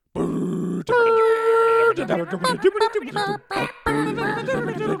I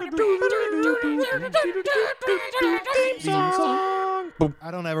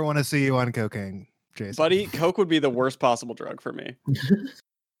don't ever want to see you on cocaine, Jason. Buddy, coke would be the worst possible drug for me.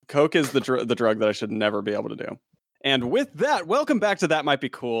 Coke is the drug that I should never be able to do. And with that, welcome back to That Might Be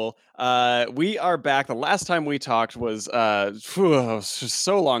Cool. We are back. The last time we talked was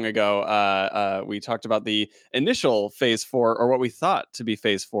so long ago. We talked about the initial Phase 4, or what we thought to be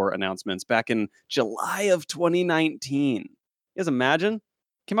Phase 4 announcements back in July of 2019. You guys imagine?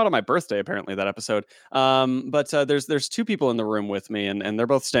 Came out on my birthday, apparently, that episode. But there's two people in the room with me, and they're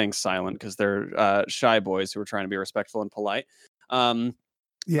both staying silent because they're shy boys who are trying to be respectful and polite.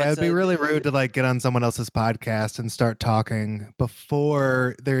 Yeah, it'd be really rude to like get on someone else's podcast and start talking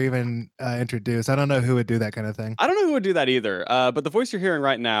before they're even introduced. I don't know who would do that kind of thing. I don't know who would do that either. But the voice you're hearing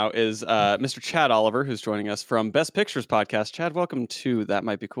right now is Mr. Chad Oliver, who's joining us from Best Pictures podcast. Chad, welcome to That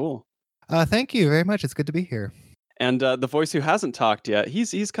Might Be Cool. Thank you very much. It's good to be here. And the voice who hasn't talked yet,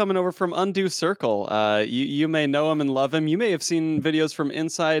 he's coming over from Undue Circle. You may know him and love him. You may have seen videos from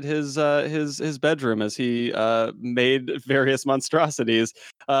inside his bedroom as he made various monstrosities.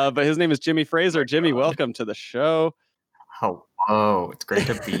 But his name is Jimmy Fraser. Jimmy, welcome to the show. Hello, it's great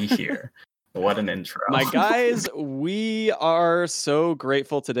to be here. What an intro. My guys, we are so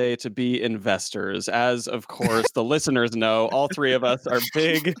grateful today to be investors. As, of course, the listeners know, all three of us are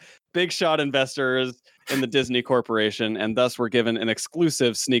big shot investors in the Disney Corporation, and thus we're given an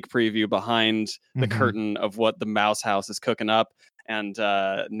exclusive sneak preview behind the curtain of what the Mouse House is cooking up. And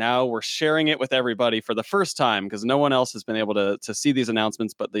now we're sharing it with everybody for the first time because no one else has been able to see these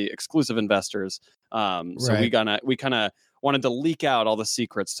announcements but the exclusive investors. So we kind of wanted to leak out all the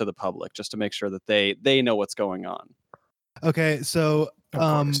secrets to the public just to make sure that they know what's going on. Okay, so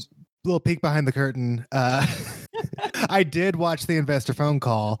little peek behind the curtain. I did watch the investor phone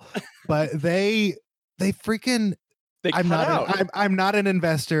call, but I'm not an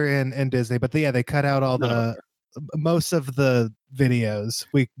investor in Disney, but they cut out all most of the videos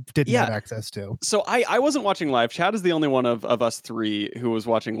we didn't have access to. So I wasn't watching live. Chad is the only one of us three who was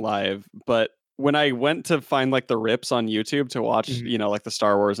watching live, but when I went to find like the rips on YouTube to watch, like the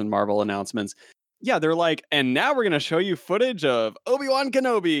Star Wars and Marvel announcements, they're like, and now we're going to show you footage of Obi-Wan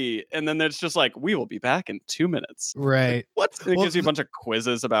Kenobi. And then it's just like, we will be back in 2 minutes. Right. Like, what? It gives you a bunch of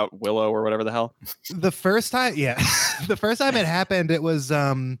quizzes about Willow or whatever the hell. The first time it happened, it was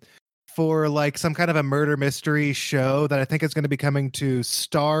for like some kind of a murder mystery show that I think is going to be coming to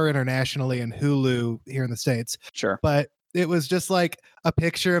Star internationally and Hulu here in the States. Sure. But it was just like a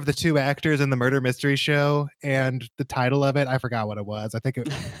picture of the two actors in the murder mystery show, and the title of it, I forgot what it was. I think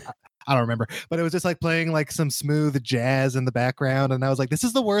I don't remember, but it was just like playing like some smooth jazz in the background, and I was like, "This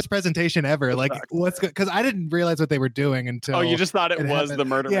is the worst presentation ever." Like, what's good? Because I didn't realize what they were doing until. You just thought it was happened. The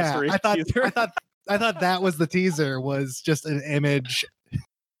murder mystery. I thought that was the teaser. Was just an image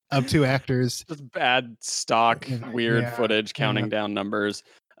of two actors. Just bad stock, weird footage, counting down numbers.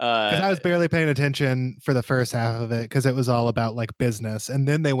 Because I was barely paying attention for the first half of it because it was all about like business, and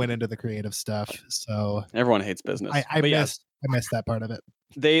then they went into the creative stuff. So everyone hates business. I missed that part of it.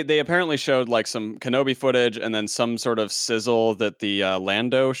 They apparently showed like some Kenobi footage and then some sort of sizzle that the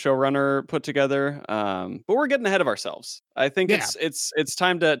Lando showrunner put together. But we're getting ahead of ourselves. I think it's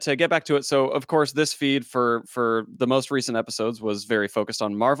time to get back to it. So of course this feed for the most recent episodes was very focused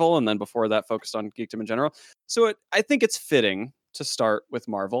on Marvel, and then before that focused on Geekdom in general. So I think it's fitting to start with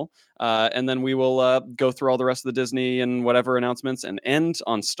Marvel, and then we will go through all the rest of the Disney and whatever announcements and end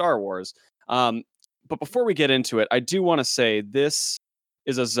on Star Wars. But before we get into it, I do want to say this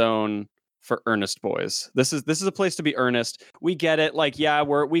is a zone for earnest boys. This is a place to be earnest. We get it. Like,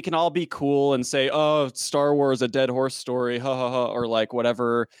 we can all be cool and say, "Oh, Star Wars, a dead horse story," ha ha ha, or like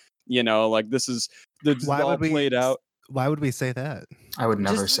whatever. Like this is all played out. Why would we say that? I would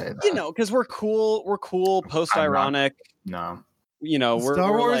never say that. Because we're cool. We're cool. Post-ironic. No.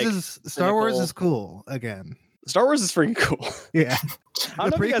 Star Wars is cool again. Star Wars is freaking cool. Yeah.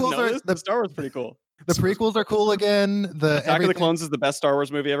 The prequels are Star Wars is pretty cool. The prequels are cool again. Attack of the Clones is the best Star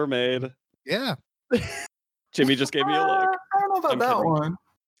Wars movie ever made. Yeah. Jimmy just gave me a look. I don't know about that one.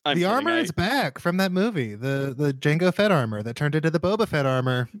 The armor is back from that movie. The Jango Fett armor that turned into the Boba Fett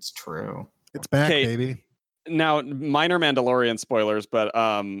armor. It's true. It's back, baby. Now, minor Mandalorian spoilers, but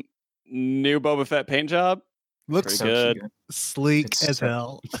new Boba Fett paint job. Looks so good. Cute. Sleek as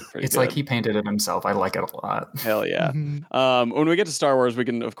hell. It's like he painted it himself. I like it a lot. Hell yeah. When we get to Star Wars, we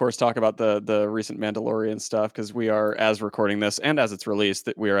can of course talk about the recent Mandalorian stuff, because we are, as recording this and as it's released,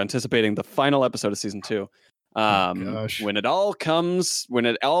 that we are anticipating the final episode of season 2. When it all comes,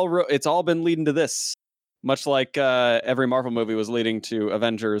 it's all been leading to this, much like every Marvel movie was leading to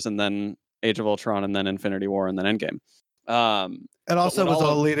Avengers, and then Age of Ultron, and then Infinity War, and then Endgame. It also was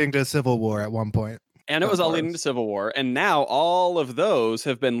all leading to Civil War at one point. And it was all leading to Civil War. And now all of those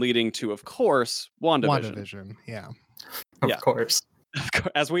have been leading to, of course, WandaVision. Yeah. Of course.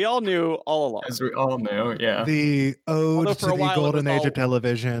 As we all knew all along. As we all knew, yeah. The ode to the golden age of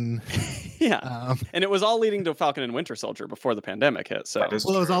television. Yeah. And it was all leading to Falcon and Winter Soldier before the pandemic hit. So it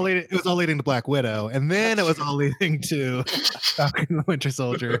was all leading to Black Widow, and then it was all leading to Falcon and Winter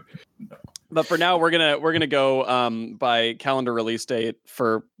Soldier. But for now, we're gonna go by calendar release date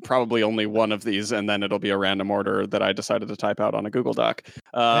for probably only one of these, and then it'll be a random order that I decided to type out on a Google Doc.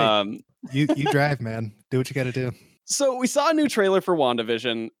 Hey, you drive, man. Do what you got to do. So we saw a new trailer for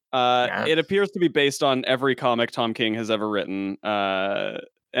WandaVision. It appears to be based on every comic Tom King has ever written.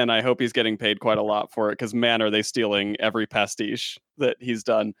 And I hope he's getting paid quite a lot for it, because man, are they stealing every pastiche that he's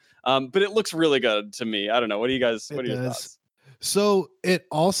done. But it looks really good to me. I don't know. What are your thoughts? So it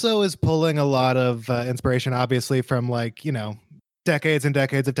also is pulling a lot of inspiration, obviously, from decades and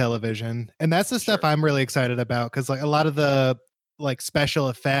decades of television. And that's the stuff I'm really excited about, because a lot of the special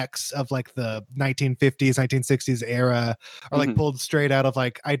effects of the 1950s, 1960s era are pulled straight out of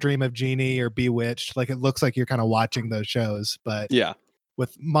I Dream of Jeannie or Bewitched. It looks like you're kind of watching those shows, but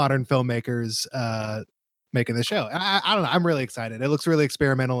with modern filmmakers making the show. I don't know. I'm really excited. It looks really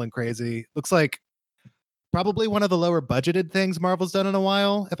experimental and crazy. Looks like probably one of the lower budgeted things Marvel's done in a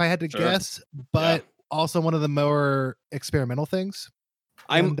while, if I had to guess, but also one of the more experimental things.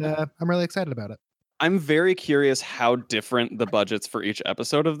 I'm really excited about it. I'm very curious how different the budgets for each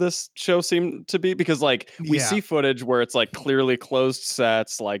episode of this show seem to be, because we see footage where it's clearly closed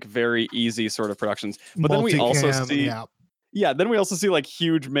sets, very easy sort of productions. But then we also see then we also see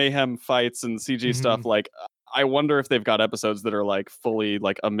huge mayhem fights and CG stuff. I wonder if they've got episodes that are fully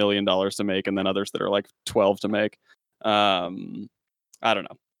 $1 million to make, and then others that are 12 to make. I don't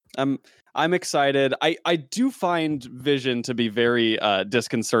know. I'm excited. I do find Vision to be very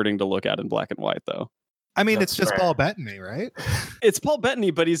disconcerting to look at in black and white, though. I mean, it's just Paul Bettany, right? It's Paul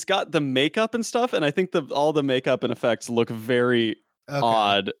Bettany, but he's got the makeup and stuff, and I think all the makeup and effects look very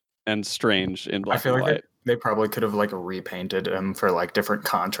odd and strange in black and white. They probably could have repainted him for different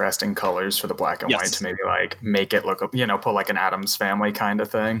contrasting colors for the black and white to maybe make it look, put an Addams Family kind of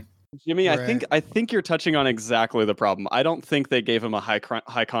thing. Jimmy, right. I think you're touching on exactly the problem. I don't think they gave him a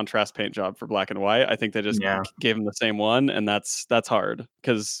high contrast paint job for black and white. I think they just gave him the same one, and that's hard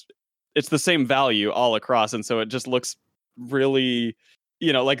because it's the same value all across, and so it just looks really,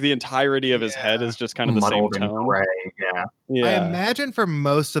 the entirety of his head is just kind of the same tone. Gray. Yeah. I imagine for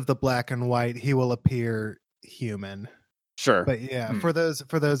most of the black and white, he will appear human. Sure. But for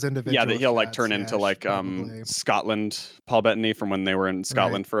those individuals, that he'll turn into Scotland Paul Bettany from when they were in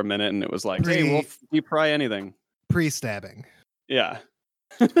Scotland for a minute, and it was hey, we'll deep fry anything. Pre-stabbing. Yeah.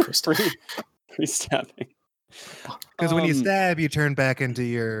 Pre-stabbing. Because when you stab, you turn back into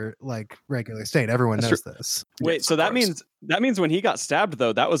your regular state. Everyone knows this. Wait, so that means when he got stabbed,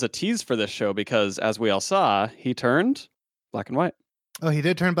 though, that was a tease for this show, because as we all saw, he turned black and white. Oh, he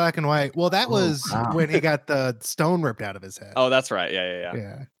did turn black and white. Well, that was when he got the stone ripped out of his head. Oh, that's right.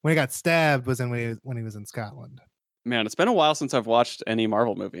 Yeah. When he got stabbed was when he was in Scotland. Man, it's been a while since I've watched any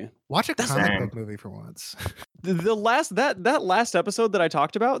Marvel movie. Watch a comic book movie for once. The last that last episode that I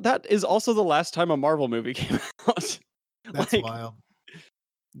talked about, that is also the last time a Marvel movie came out. That's wild.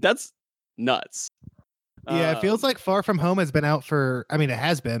 That's nuts. Yeah, it feels like Far From Home has been out it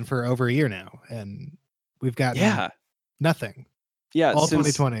has been for over a year now, and we've got nothing. Yeah, all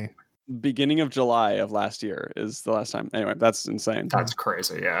 2020. Beginning of July of last year is the last time. Anyway, that's insane. That's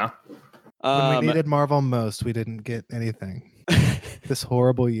crazy, yeah. When we needed Marvel most, we didn't get anything. This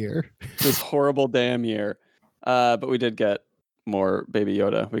horrible year. This horrible damn year. But we did get more Baby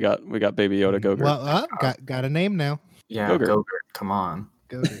Yoda. We got Baby Yoda Gogurt. Well, got a name now. Yeah, Gogurt. Come on.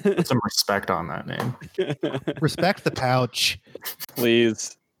 Put some respect on that name. Respect the pouch,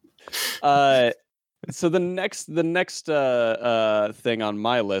 please. So the next thing on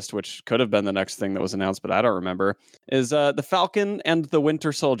my list, which could have been the next thing that was announced, but I don't remember, is the Falcon and the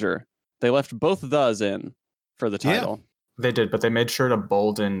Winter Soldier. They left both those in for the title. Yeah, they did, but they made sure to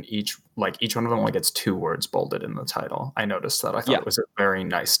bold in each one of them gets 2 words bolded in the title. I noticed that. I thought it was a very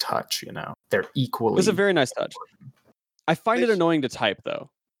nice touch, They're equally. It was a very nice touch. I find it annoying to type, though.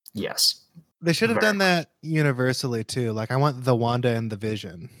 Yes. They should have done that universally, too. I want the Wanda and the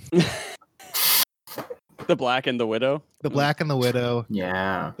Vision. The Black and the Widow. The Black and the Widow.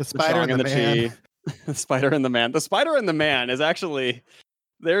 Yeah. The Spider and the Man. The Spider and the Man. The Spider and the Man is actually...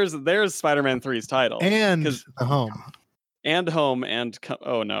 There's Spider-Man 3's title. And the Home. And Home and...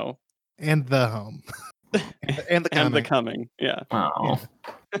 oh, no. And the Home. And the Coming. And the Coming. Yeah. Oh.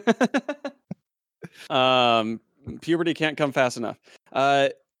 Yeah. Puberty can't come fast enough.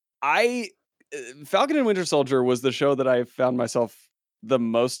 Falcon and Winter Soldier was the show that I found myself the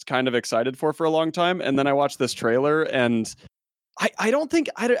most kind of excited for a long time, and then I watched this trailer, and I don't think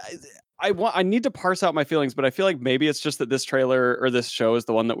I need to parse out my feelings, but I feel like maybe it's just that this trailer or this show is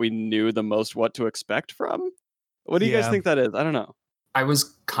the one that we knew the most what to expect from. What do you guys think that is? I don't know. I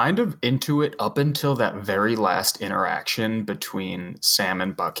was kind of into it up until that very last interaction between Sam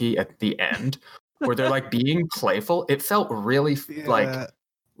and Bucky at the end, where they're like being playful. It felt really like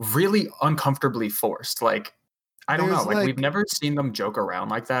really uncomfortably forced. Like, I don't know. Like, we've never seen them joke around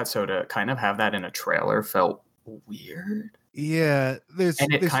like that. So to kind of have that in a trailer felt weird. Yeah.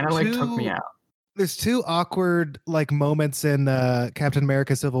 And it kind of like took me out. There's two awkward like moments in Captain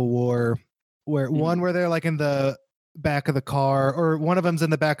America Civil War where one where they're like in the back of the car, or one of them's in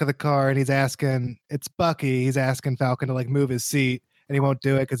the back of the car and it's Bucky, he's asking Falcon to like move his seat and he won't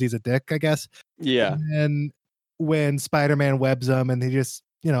do it because he's a dick, I guess. Yeah. And when Spider-Man webs him and he just,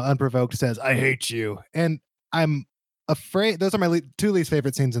 unprovoked says, "I hate you." And I'm afraid those are my two least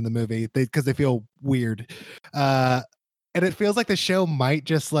favorite scenes in the movie because they feel weird. And it feels like the show might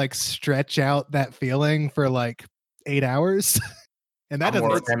just like stretch out that feeling for like 8 hours. And that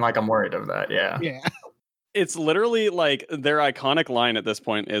I'm worried of that. Yeah. Yeah. It's literally like their iconic line at this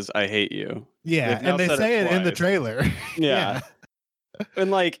point is "I hate you." Yeah, and they say it in the trailer. Yeah.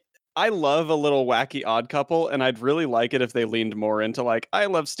 And like, I love a little wacky odd couple, and I'd really like it if they leaned more into like, "I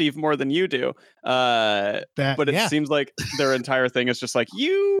love Steve more than you do." But it seems like their entire thing is just like,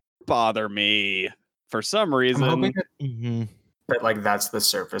 "You bother me for some reason." I'm hoping that like that's the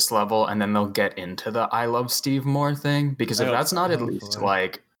surface level, and then they'll get into the "I love Steve more" thing, because if that's not at least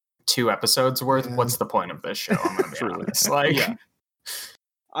like 2 episodes worth, what's the point of this show? I'm gonna be honest. Like,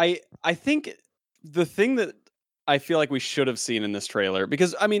 I think the thing that I feel like we should have seen in this trailer,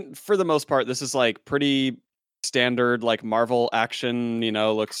 because I mean, for the most part, this is like pretty standard, like Marvel action,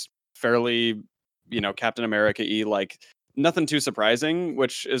 looks fairly, Captain America-y, like nothing too surprising,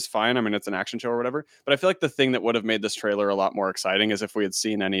 which is fine. I mean, it's an action show or whatever. But I feel like the thing that would have made this trailer a lot more exciting is if we had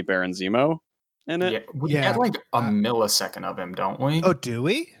seen any Baron Zemo in it. Yeah, we get like a millisecond of him, don't we? Oh, do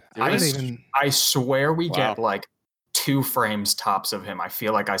we? I swear we get like 2 frames tops of him. I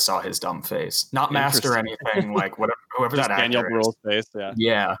feel like I saw his dumb face, not Mask or anything. Like whoever that actor Daniel Bruhl's face.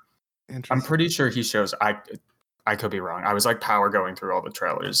 Yeah. I'm pretty sure he shows. I could be wrong. I was like power going through all the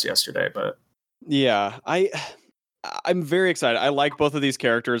trailers yesterday, but yeah, I'm very excited. I like both of these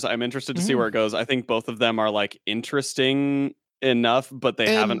characters. I'm interested to see where it goes. I think both of them are like interesting enough, but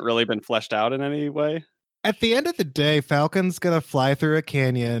they haven't really been fleshed out in any way. At the end of the day, Falcon's gonna fly through a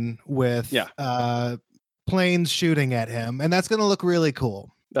canyon with planes shooting at him, and that's gonna look really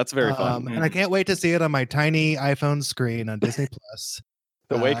cool. That's very fun. And I can't wait to see it on my tiny iPhone screen on Disney Plus.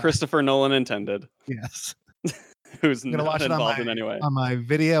 The way Christopher Nolan intended. Yes. Who's not watch involved in any way. On my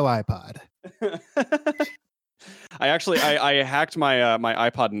video iPod. I hacked my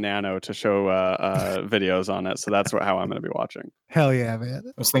iPod Nano to show videos on it, so that's how I'm going to be watching. Hell yeah, man!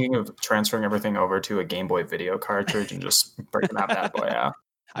 I was thinking of transferring everything over to a Game Boy video cartridge and just breaking that bad boy out.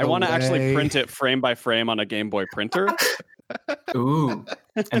 I want to actually print it frame by frame on a Game Boy printer. Ooh,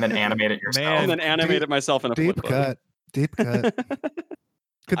 and then animate it yourself. And then animate it myself in a deep cut. Deep cut.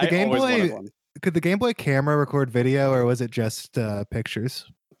 Could the Game Boy camera record video, or was it just pictures?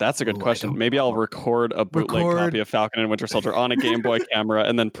 That's a good question. Maybe I'll record a bootleg copy of Falcon and Winter Soldier on a Game Boy camera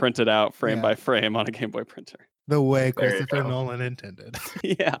and then print it out frame by frame on a Game Boy printer. The way Christopher Nolan intended.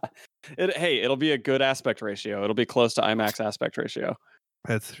 Yeah. It'll be a good aspect ratio. It'll be close to IMAX aspect ratio.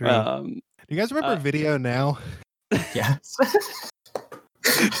 That's true. Do you guys remember Video Now? Yes.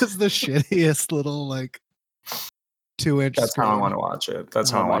 It's the shittiest little 2-inch. That's how I want to watch it. That's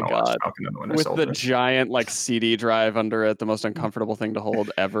how I want to watch Falcon and the Winter Soldier. With the giant CD drive under it, the most uncomfortable thing to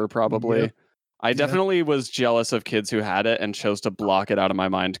hold ever, probably. Yep. I definitely was jealous of kids who had it and chose to block it out of my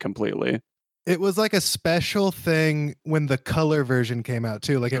mind completely. It was like a special thing when the color version came out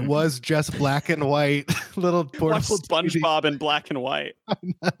too. Like it was just black and white little portable SpongeBob in black and white. I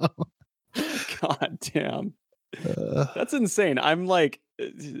know. God damn. That's insane. I'm like,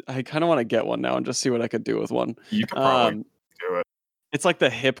 I kind of want to get one now and just see what I could do with one. You could probably do it. It's like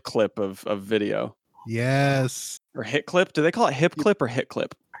the hip clip of video. Yes. Or hit clip. Do they call it hip clip or hit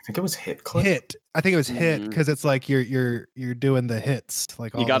clip? I think it was hit clip. Hit. I think it was hit because it's like you're doing the hits.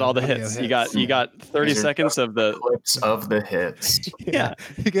 Like you got all the hits. You got 30 seconds of the clips of the hits. Yeah.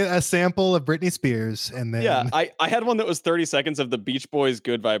 You get a sample of Britney Spears and then I had one that was 30 seconds of the Beach Boys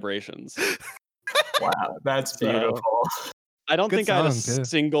Good Vibrations. Wow, that's beautiful. I don't Good think I had a song, too.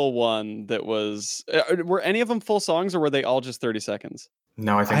 single one that was. Were any of them full songs, or were they all just 30 seconds?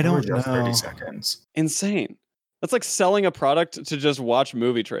 No, I think I they were don't just 30 know. seconds. Insane. That's like selling a product to just watch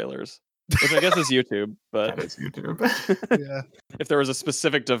movie trailers, which I guess is YouTube. But That is YouTube. Yeah. if there was a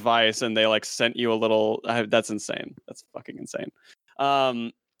specific device and they like sent you a little, that's insane. That's fucking insane.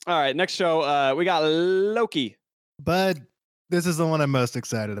 All right, next show, we got Loki. Bud, this is the one I'm most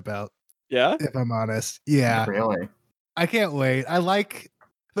excited about, Yeah. if I'm honest. Yeah. Really? I can't wait. I like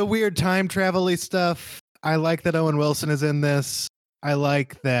the weird time travel-y stuff. I like that Owen Wilson is in this. I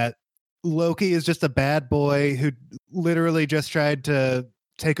like that Loki is just a bad boy who literally just tried to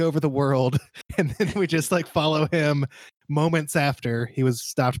take over the world, and then we just like follow him moments after he was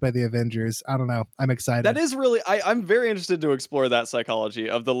stopped by the Avengers. I don't know. I'm excited. That is really, I'm very interested to explore that psychology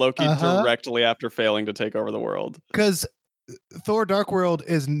of the Loki directly after failing to take over the world. Because Thor Dark World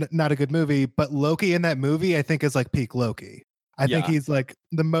is not a good movie, but Loki in that movie, I think, is like peak Loki. I think he's like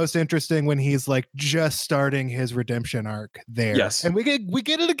the most interesting when he's like just starting his redemption arc there. Yes. And we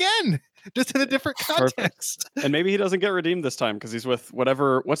get it again, just in a different context. Perfect. And maybe he doesn't get redeemed this time because he's with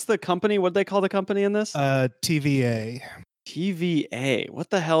what's the company? What'd they call the company in this? TVA. TVA.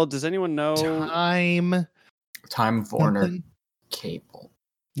 What the hell? Does anyone know? Time Warner Cable.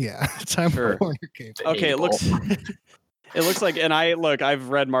 Yeah. Time Warner Cable. Okay, it looks like, and I've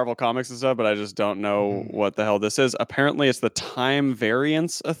read Marvel comics and stuff, but I just don't know what the hell this is. Apparently, it's the Time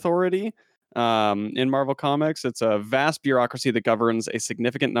Variance Authority in Marvel Comics. It's a vast bureaucracy that governs a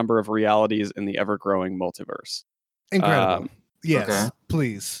significant number of realities in the ever-growing multiverse. Incredible. Yes,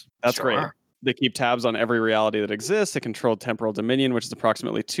 please. That's great. They keep tabs on every reality that exists. They control temporal dominion, which is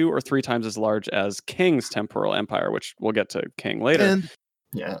approximately 2 or 3 times as large as King's temporal empire, which we'll get to King later. And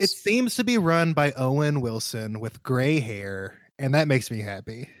it seems to be run by Owen Wilson with gray hair, and that makes me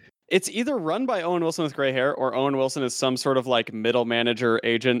happy. It's either run by Owen Wilson with gray hair, or Owen Wilson is some sort of like middle manager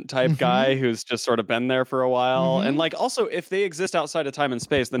agent type guy who's just sort of been there for a while. And like, also, if they exist outside of time and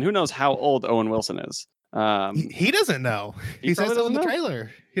space, then who knows how old Owen Wilson is? He doesn't know. He says so in the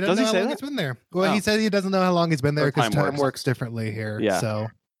trailer. He doesn't know how long he's been there. Well, he said he doesn't know how long he's been there because time works differently here. Yeah. So,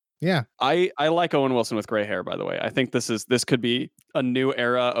 yeah. I like Owen Wilson with gray hair, by the way. I think this could be a new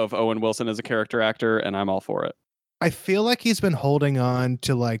era of Owen Wilson as a character actor, and I'm all for it. I feel like he's been holding on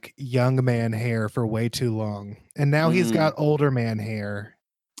to like young man hair for way too long. And now he's got older man hair.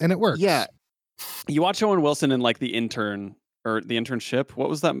 And it works. Yeah. You watch Owen Wilson in like The Intern or The Internship. What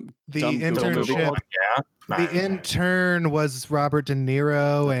was that? The Internship. Yeah. The Intern was Robert De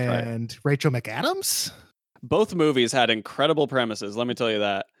Niro and Rachel McAdams. Both movies had incredible premises. Let me tell you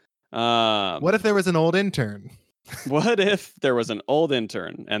that. What if there was an old intern? What if there was an old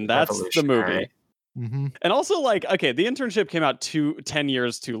intern? And that's the movie. Mm-hmm. And also, like, okay, The Internship came out 10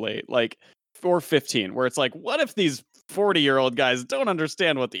 years too late, like, or 15, where it's like, what if these 40-year-old guys don't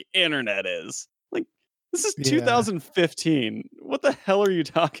understand what the internet is? Like, this is 2015. What the hell are you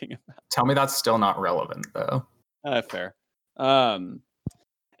talking about? Tell me that's still not relevant, though. Fair.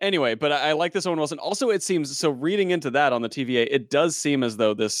 Anyway, but I like this Owen Wilson. Also, it seems, so reading into that on the TVA, it does seem as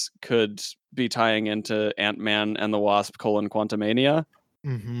though this could be tying into Ant-Man and the Wasp: Quantumania.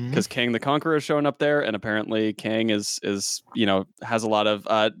 Because Kang the Conqueror is showing up there, and apparently Kang is has a lot of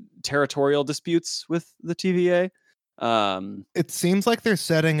territorial disputes with the TVA. It seems like they're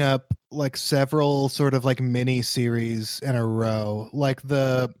setting up like several sort of like mini series in a row, like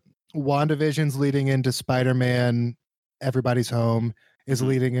the WandaVision's leading into Spider-Man: Everybody's Home is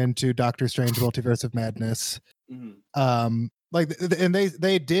leading into Doctor Strange: Multiverse of Madness. Like, and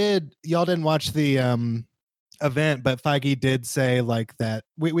they did. Y'all didn't watch the event, but Feige did say like that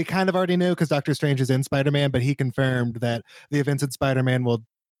we kind of already knew because Doctor Strange is in Spider-Man, but he confirmed that the events in Spider-Man will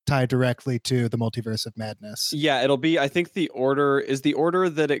tie directly to the Multiverse of Madness. Yeah, it'll be, I think the order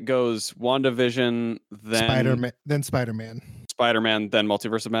that it goes WandaVision, then Spider-Man, then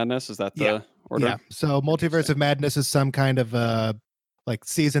Multiverse of Madness. Is that the order? Yeah. So Multiverse of Madness is some kind of like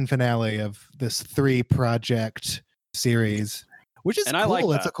season finale of this 3-project series, which is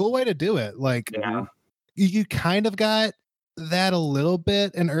cool. It's a cool way to do it. Like, you kind of got that a little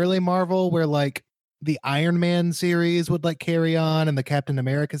bit in early Marvel where like the Iron Man series would like carry on and the Captain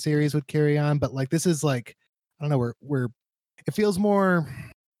America series would carry on. But like, this is like, I don't know, we're it feels more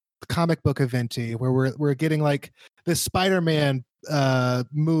comic book eventy where we're getting like this Spider-Man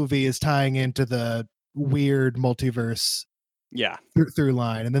movie is tying into the weird multiverse through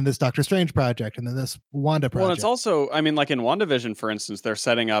line, and then this Doctor Strange project, and then this Wanda project. Well, it's also, I mean, like in WandaVision, for instance, they're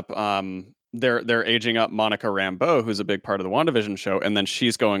setting up they're aging up Monica Rambeau, who's a big part of the WandaVision show, and then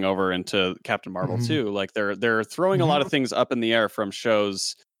she's going over into Captain Marvel too. Like they're throwing a lot of things up in the air from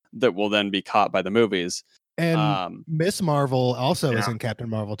shows that will then be caught by the movies. And Miss Marvel also is Yeah. in Captain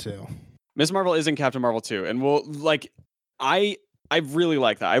Marvel too. Miss Marvel is in Captain Marvel too, and we'll like I really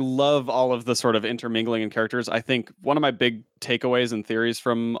like that. I love all of the sort of intermingling in characters. I think one of my big takeaways and theories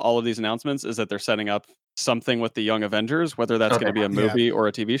from all of these announcements is that they're setting up something with the Young Avengers, whether that's going to be a movie or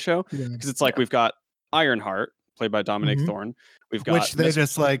a TV show. Because it's like we've got Ironheart, played by Dominic Thorne. We've got which they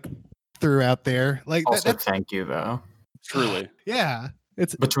just like threw out there. Like also, thank you though. Truly, yeah.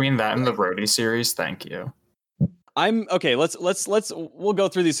 It's between that and the Rhodey series. Thank you. I'm okay. We'll go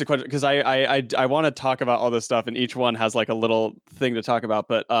through these sequentially because I want to talk about all this stuff, and each one has like a little thing to talk about.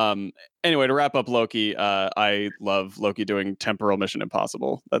 But anyway, to wrap up Loki, I love Loki doing temporal Mission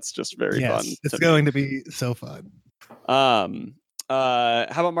Impossible. That's just very fun. It's going to be so fun. How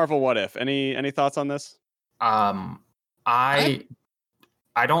about Marvel What If? Any thoughts on this?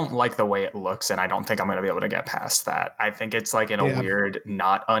 I don't like the way it looks, and I don't think I'm going to be able to get past that. I think it's like in a weird,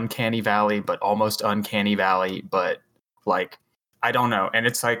 not uncanny valley, but almost uncanny valley. But like, I don't know. And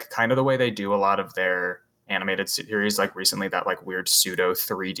it's like kind of the way they do a lot of their animated series. Like recently, that like weird pseudo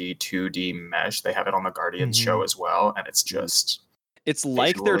 3D, 2D mesh. They have it on the Guardians show as well, and it's just. It's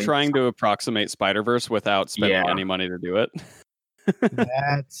like they're trying to approximate Spider-Verse without spending any money to do it.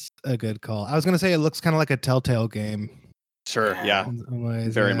 That's a good call. I was going to say it looks kind of like a Telltale game. Sure. Yeah.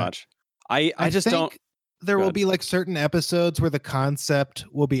 Very much. I just don't. There will be like certain episodes where the concept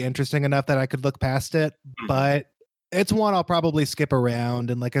will be interesting enough that I could look past it, but it's one I'll probably skip around.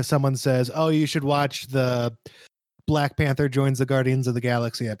 And like if someone says, "Oh, you should watch the Black Panther joins the Guardians of the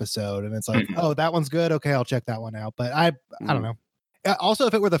Galaxy episode," and it's like, "Oh, that one's good. Okay, I'll check that one out." But I don't know. Also,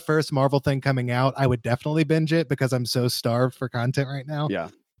 if it were the first Marvel thing coming out, I would definitely binge it because I'm so starved for content right now. Yeah.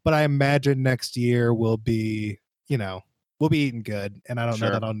 But I imagine next year will be, we'll be eating good, and I don't know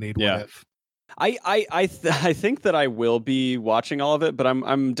that I'll need What If. I think that I will be watching all of it, but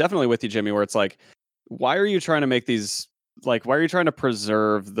I'm definitely with you, Jimmy, where it's like, why are you trying to make these like, why are you trying to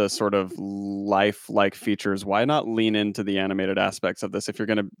preserve the sort of lifelike features? Why not lean into the animated aspects of this if you're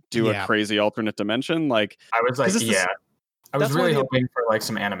going to do a crazy alternate dimension? Like, I was like, I was really hoping for like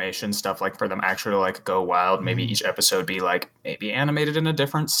some animation stuff, like for them actually to like go wild. Maybe each episode be like maybe animated in a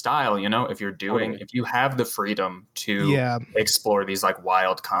different style. If you're doing, if you have the freedom to explore these like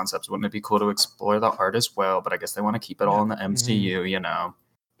wild concepts, wouldn't it be cool to explore the art as well? But I guess they want to keep it all in the MCU.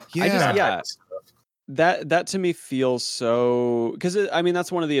 Yeah. That to me feels so, because I mean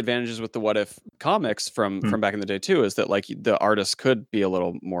that's one of the advantages with the What If comics from back in the day too, is that like the artists could be a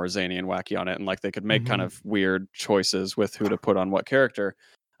little more zany and wacky on it, and like they could make kind of weird choices with who to put on what character,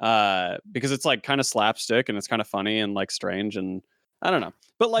 because it's like kind of slapstick and it's kind of funny and like strange, and I don't know,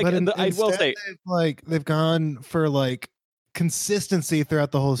 but like I will say they've gone for like consistency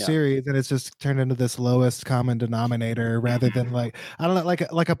throughout the whole series, and it's just turned into this lowest common denominator rather than like, I don't know,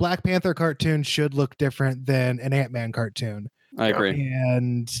 like a Black Panther cartoon should look different than an Ant-Man cartoon. I agree.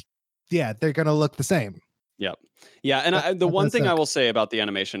 And they're gonna look the same. And the one thing I will say about the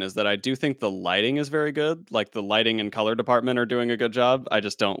animation is that I do think the lighting is very good. Like the lighting and color department are doing a good job. I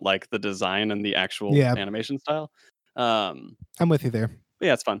just don't like the design and the actual animation style. I'm with you there.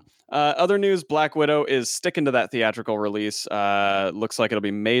 Yeah, it's fun. Other news, Black Widow is sticking to that theatrical release. Looks like it'll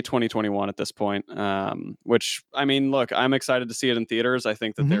be May 2021 at this point, which, I mean, look, I'm excited to see it in theaters. I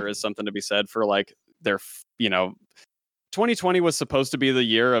think that there is something to be said for like their, 2020 was supposed to be the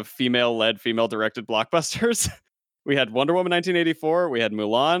year of female-led, female-directed blockbusters. We had Wonder Woman 1984, we had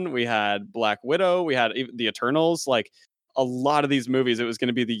Mulan, we had Black Widow, we had The Eternals. Like a lot of these movies, it was going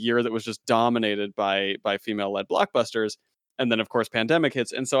to be the year that was just dominated by female-led blockbusters. And then, of course, pandemic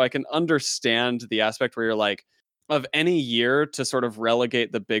hits. And so I can understand the aspect where you're like, of any year to sort of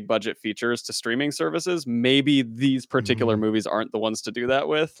relegate the big budget features to streaming services, maybe these particular movies aren't the ones to do that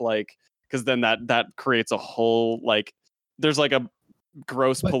with. Like, because then that creates a whole, like, there's like a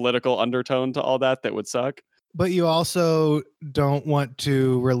gross political undertone to all that would suck. But you also don't want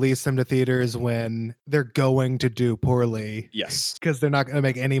to release them to theaters when they're going to do poorly. Yes. Because they're not going to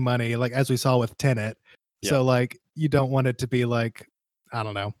make any money, like as we saw with Tenet. So like you don't want it to be like, I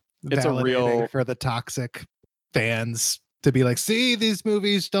don't know, it's a real for the toxic fans to be like, see, these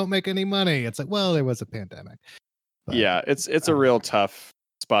movies don't make any money. It's like, well, there was a pandemic. But, it's a real tough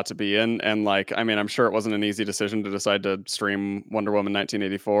spot to be in. And like, I mean, I'm sure it wasn't an easy decision to decide to stream Wonder Woman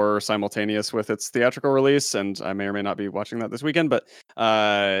 1984 simultaneous with its theatrical release. And I may or may not be watching that this weekend, but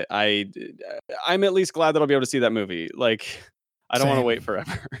I'm at least glad that I'll be able to see that movie. Like, I don't want to wait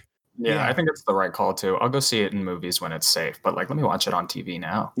forever. Yeah, I think it's the right call too. I'll go see it in movies when it's safe, but like, let me watch it on TV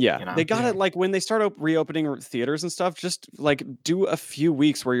now. Yeah, you know? they got it. Like when they start reopening theaters and stuff, just like do a few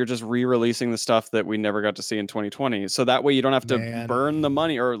weeks where you're just re-releasing the stuff that we never got to see in 2020. So that way you don't have to burn the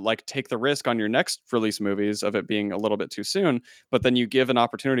money or like take the risk on your next release movies of it being a little bit too soon. But then you give an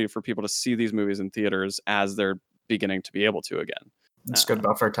opportunity for people to see these movies in theaters as they're beginning to be able to again. It's good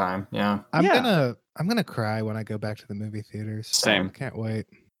buffer time. Yeah, I'm gonna cry when I go back to the movie theaters. Same. I can't wait.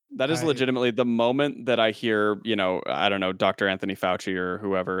 That is legitimately the moment that I hear, I don't know, Dr. Anthony Fauci or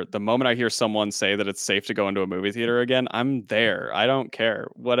whoever, the moment I hear someone say that it's safe to go into a movie theater again, I'm there. I don't care.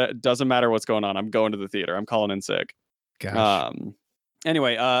 It doesn't matter what's going on. I'm going to the theater. I'm calling in sick. Gosh.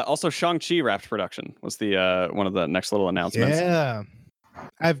 Anyway, also Shang-Chi wrapped production was the one of the next little announcements. Yeah.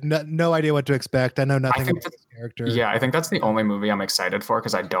 I have no idea what to expect. I know nothing about this character. Yeah, I think that's the only movie I'm excited for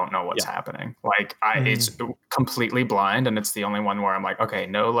because I don't know what's happening. Like, it's completely blind, and it's the only one where I'm like, okay,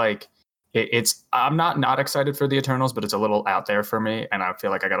 no, like, I'm not excited for the Eternals, but it's a little out there for me, and I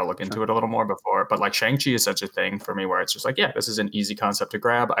feel like I got to look into it a little more before. But like, Shang-Chi is such a thing for me where it's just like, yeah, this is an easy concept to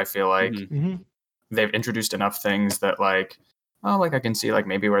grab. I feel like they've introduced enough things that like, I can see like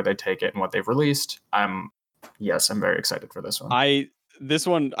maybe where they take it and what they've released. I'm very excited for this one. This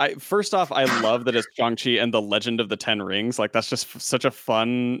one, first off, I love that it's Shang-Chi and the Legend of the Ten Rings. Like, that's just such a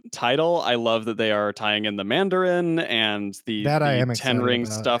fun title. I love that they are tying in the Mandarin and the Ten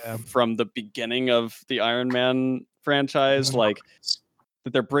Rings stuff from the beginning of the Iron Man franchise. Like,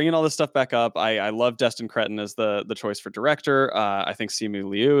 that they're bringing all this stuff back up. I love Destin Cretton as the choice for director. I think Simu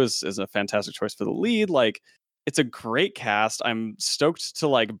Liu is a fantastic choice for the lead. Like, it's a great cast. I'm stoked to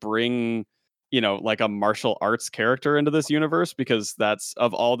like bring like a martial arts character into this universe, because that's,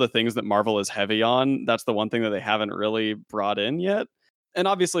 of all the things that Marvel is heavy on, that's the one thing that they haven't really brought in yet. And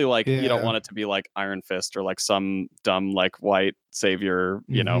obviously, like, you don't want it to be like Iron Fist or like some dumb, like, white savior,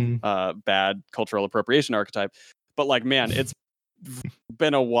 bad cultural appropriation archetype. But like, man, it's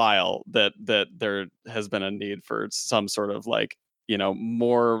been a while that there has been a need for some sort of like,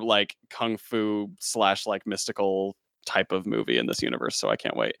 more like kung fu / like mystical type of movie in this universe. So I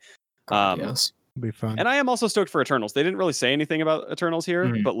can't wait. Yes, it'll be fun. And I am also stoked for Eternals. They didn't really say anything about Eternals here,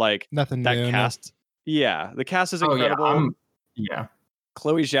 but like nothing that new, cast. No. Yeah, the cast is incredible.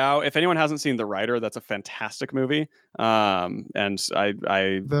 Chloe Zhao. If anyone hasn't seen The Rider, that's a fantastic movie. And I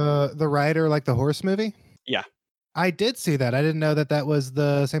the Rider, like the horse movie. Yeah, I did see that. I didn't know that was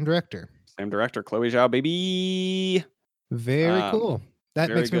the same director. Same director, Chloe Zhao, baby. Very cool. That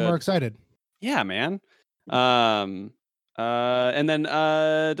makes me more excited. Yeah, man. And then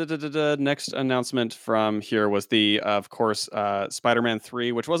next announcement from here was of course, Spider-Man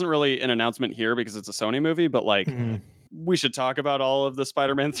 3, which wasn't really an announcement here because it's a Sony movie, but like we should talk about all of the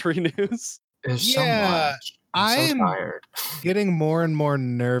Spider-Man 3 news. There's so much. I'm so tired. Getting more and more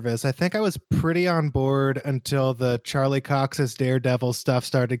nervous. I think I was pretty on board until the Charlie Cox's Daredevil stuff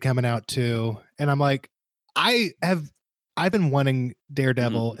started coming out too. And I'm like, I've been wanting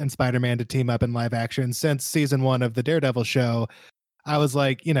Daredevil and Spider-Man to team up in live action since season 1 of the Daredevil show. I was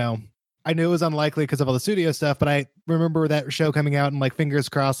like, I knew it was unlikely because of all the studio stuff, but I remember that show coming out and like fingers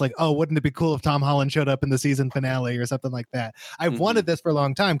crossed, like, oh, wouldn't it be cool if Tom Holland showed up in the season finale or something like that? I've wanted this for a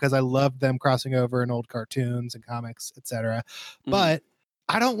long time because I loved them crossing over in old cartoons and comics, etc. But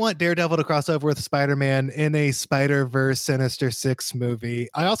I don't want Daredevil to cross over with Spider-Man in a Spider-Verse Sinister Six movie.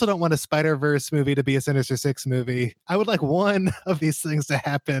 I also don't want a Spider-Verse movie to be a Sinister Six movie. I would like one of these things to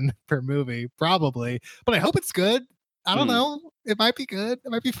happen per movie, probably. But I hope it's good. I don't know. It might be good. It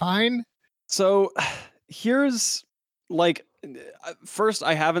might be fine. So here's like, first,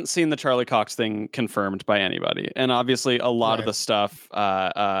 I haven't seen the Charlie Cox thing confirmed by anybody. And obviously a lot of the stuff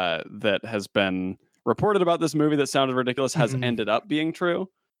that has been reported about this movie that sounded ridiculous has ended up being true.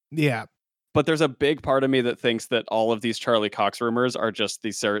 Yeah. But there's a big part of me that thinks that all of these Charlie Cox rumors are just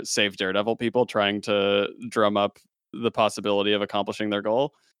these Save Daredevil people trying to drum up the possibility of accomplishing their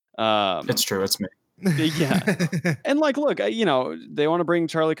goal. It's true. It's me. Yeah. And like, look, they want to bring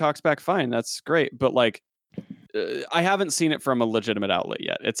Charlie Cox back. Fine. That's great. But like, I haven't seen it from a legitimate outlet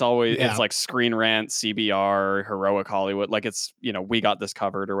yet. It's always, it's like Screen Rant, CBR, Heroic Hollywood. Like it's, we got this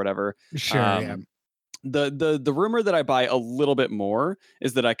covered or whatever. Sure. Yeah. The rumor that I buy a little bit more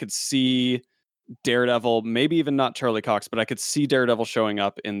is that I could see Daredevil, maybe even not Charlie Cox, but I could see Daredevil showing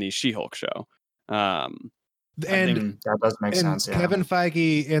up in the She-Hulk show. And that does make sense. Yeah. Kevin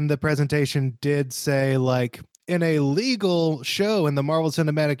Feige in the presentation did say, like, in a legal show in the Marvel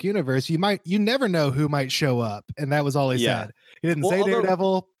Cinematic Universe, you never know who might show up, and that was all he said. He didn't say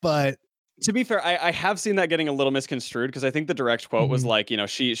Daredevil, but To be fair, I have seen that getting a little misconstrued because I think the direct quote was like,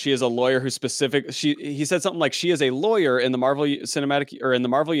 she is a lawyer who he said something like she is a lawyer in the Marvel cinematic or in the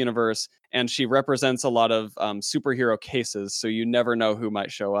Marvel universe, and she represents a lot of superhero cases, so you never know who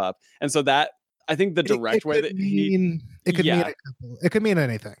might show up. And so that I think the direct way that mean a couple. It could mean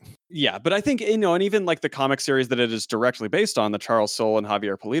anything. Yeah, but I think, and even like the comic series that it is directly based on, the Charles Soule and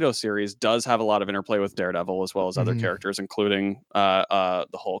Javier Pulido series, does have a lot of interplay with Daredevil as well as other characters, including the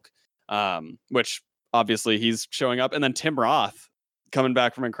Hulk, which obviously he's showing up. And then Tim Roth coming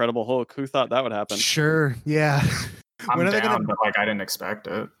back from Incredible Hulk. Who thought that would happen? Sure, yeah. I'm down, but like I didn't expect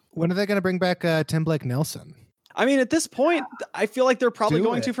it. When are they going to bring back Tim Blake Nelson? I mean, at this point, I feel like they're probably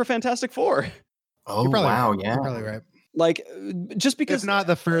going to for Fantastic Four. Oh, wow, yeah. You're probably right. Like, just because it's not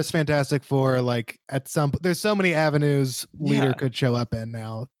the first Fantastic Four, like there's so many avenues Leader could show up in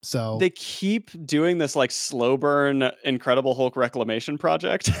now. So they keep doing this like slow burn Incredible Hulk reclamation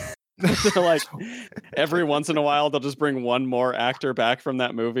project. They're like every once in a while they'll just bring one more actor back from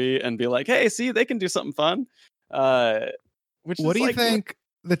that movie and be like, hey, see, they can do something fun. What do you think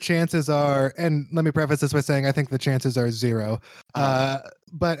the chances are? And let me preface this by saying I think the chances are 0.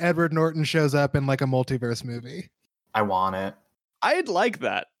 But Edward Norton shows up in like a multiverse movie. I want it. I'd like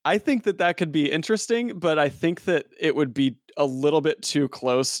that. I think that could be interesting, but I think that it would be a little bit too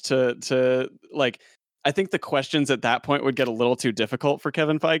close to like, I think the questions at that point would get a little too difficult for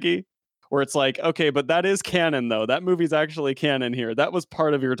Kevin Feige, where it's like, okay, but that is canon though. That movie's actually canon here. That was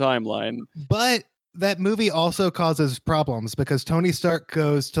part of your timeline. But that movie also causes problems because Tony Stark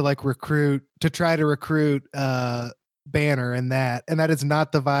goes to like try to recruit Banner and that is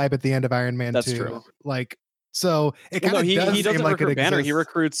not the vibe at the end of Iron Man 2. That's true. Like, so it kind of he doesn't like recruit Banner. Exists. He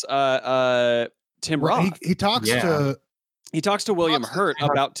recruits Tim Roth. He talks to William Hurt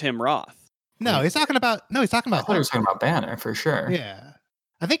about Tim Roth. No, he's talking about I thought he was talking about Banner for sure. Yeah.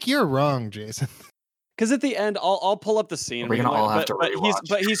 I think you're wrong, Jason. Because at the end, I'll pull up the scene. We're gonna all have to rewatch.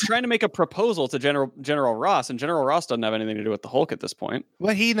 But he's trying to make a proposal to General Ross, and General Ross doesn't have anything to do with the Hulk at this point.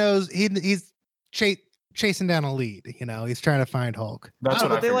 Well, he knows he's chasing down a lead. He's trying to find Hulk.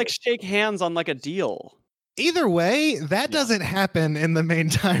 But they like shake hands on like a deal. Either way, that doesn't happen in the main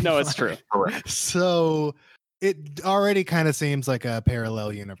timeline. No, it's true. So it already kind of seems like a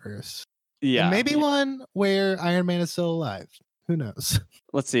parallel universe. Yeah. And maybe one where Iron Man is still alive. Who knows?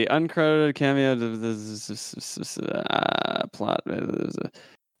 Let's see. Uncredited cameo. Plot.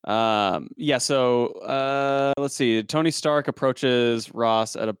 So let's see. Tony Stark approaches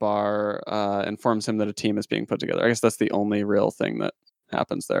Ross at a bar, informs him that a team is being put together. I guess that's the only real thing that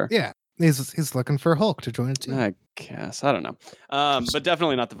happens there. Yeah. He's looking for Hulk to join a team. I guess. I don't know. But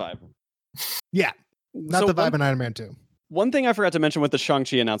definitely not the vibe. Yeah. Not the vibe in Iron Man 2. One thing I forgot to mention with the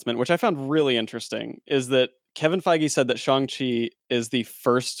Shang-Chi announcement, which I found really interesting, is that Kevin Feige said that Shang-Chi is the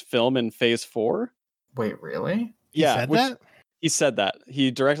first film in Phase 4. Wait, really? He said that? He said that. He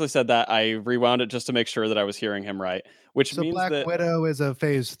directly said that. I rewound it just to make sure that I was hearing him right. Which means Black that Widow is a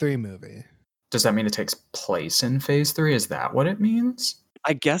Phase 3 movie. Does that mean it takes place in Phase 3? Is that what it means?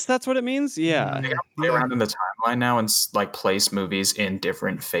 I guess that's what it means. Yeah. They're gonna play around in the timeline now and like place movies in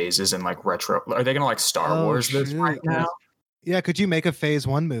different phases and like retro. Are they gonna like Star Wars this right now? Yeah, could you make a Phase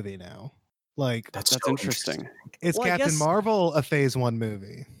 1 movie now? Like that's so interesting. Is Captain Marvel a Phase 1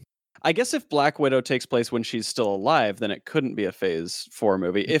 movie? I guess if Black Widow takes place when she's still alive, then it couldn't be a Phase 4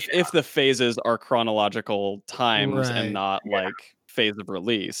 movie. If the phases are chronological times and not like phase of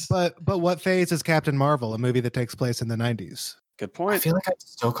release. But what phase is Captain Marvel? A movie that takes place in the 90s. Good point. I feel like I'd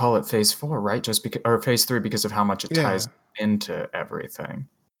still call it Phase 4, right? Just because, or Phase 3 because of how much it ties into everything.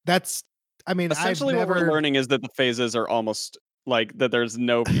 That's, I mean, essentially what we're learning is that the phases are almost like that. There's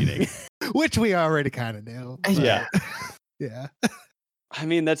no beating, which we already kind of knew. Yeah, yeah. I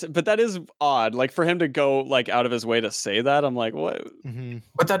mean, that is odd. Like for him to go like out of his way to say that, I'm like, what? Mm-hmm.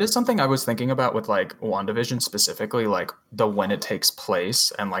 But that is something I was thinking about with like WandaVision specifically, like the when it takes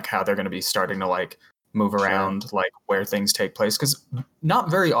place and like how they're going to be starting to like move around like where things take place, because not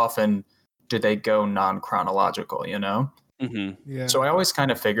very often do they go non-chronological, you know? Mm-hmm. Yeah. So I always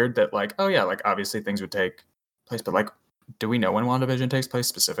kind of figured that like, oh yeah, like obviously things would take place, but like, do we know when WandaVision takes place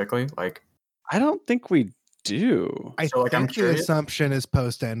specifically? Like, I don't think we do. I think the assumption is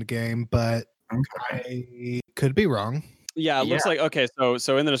post Endgame, but I could be wrong. Yeah, it looks like okay. So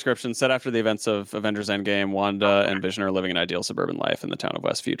in the description, set after the events of Avengers Endgame, Wanda and Vision are living an ideal suburban life in the town of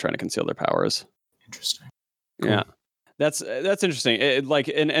Westview, trying to conceal their powers. Interesting. Cool. Yeah, that's interesting.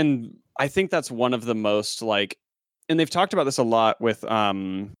 And I think that's one of the most like, and they've talked about this a lot with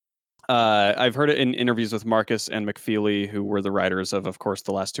I've heard it in interviews with Marcus and McFeely, who were the writers of course,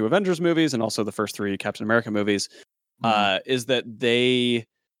 the last two Avengers movies and also the first three Captain America movies. Is that they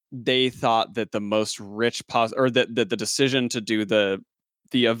they thought that the most rich or that the decision to do the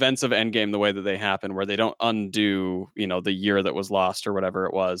events of Endgame the way that they happen, where they don't undo, the year that was lost or whatever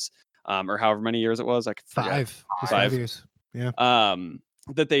it was, or however many years it was, I could forget. 5 years. Yeah.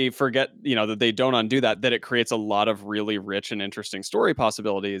 That they forget, that they don't undo that it creates a lot of really rich and interesting story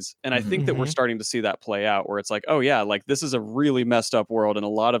possibilities. And I think that we're starting to see that play out, where it's like, oh yeah, like this is a really messed up world and a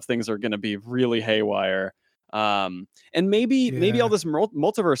lot of things are going to be really haywire. And maybe all this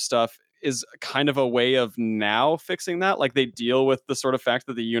multiverse stuff is kind of a way of now fixing that. Like they deal with the sort of fact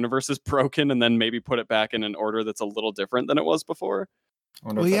that the universe is broken and then maybe put it back in an order that's a little different than it was before.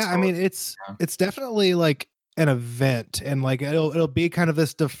 Well, yeah, I mean, it's definitely like an event, and like it'll be kind of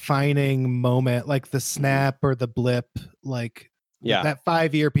this defining moment, like the snap or the blip, like that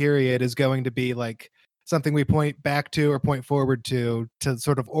 5-year period is going to be like something we point back to or point forward to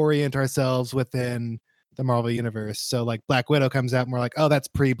sort of orient ourselves within the Marvel universe. So like Black Widow comes out and we're like, oh, that's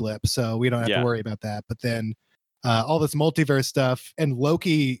pre-blip, so we don't have to worry about that. But then all this multiverse stuff, and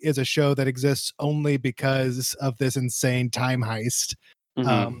Loki is a show that exists only because of this insane time heist.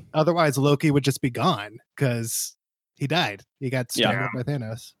 Otherwise Loki would just be gone because he died. He got strangled by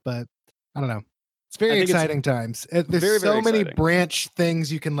Thanos. But I don't know. It's very exciting times. There's so many branch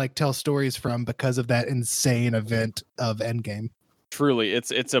things you can like tell stories from because of that insane event of Endgame. Truly,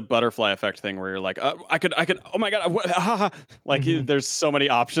 it's a butterfly effect thing where you're like, I could, oh my god, like there's so many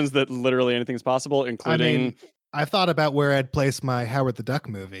options that literally anything's possible, including. I mean, I thought about where I'd place my Howard the Duck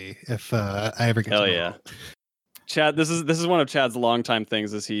movie if I ever get. Hell yeah. Chad, this is one of Chad's longtime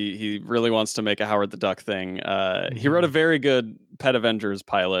things. Is he really wants to make a Howard the Duck thing? He wrote a very good Pet Avengers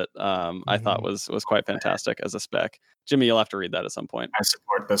pilot. I thought was quite fantastic as a spec. Jimmy, you'll have to read that at some point. I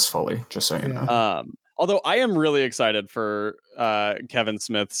support this fully, just so you know. Although I am really excited for Kevin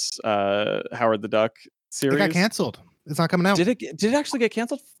Smith's Howard the Duck series. It got canceled. It's not coming out. Did it actually get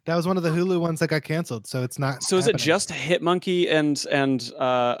canceled? That was one of the Hulu ones that got canceled, so it's not. So happening. Is it just Hitmonkey and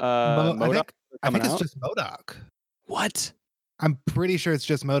MODOK? I think it's just MODOK. What? I'm pretty sure it's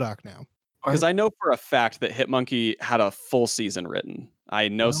just MODOK now. Because I know for a fact that Hitmonkey had a full season written. I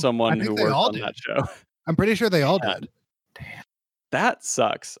know someone who worked on that show. I'm pretty sure they all did. Damn. That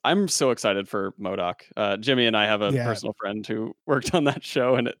sucks. I'm so excited for MODOK. Jimmy and I have a personal friend who worked on that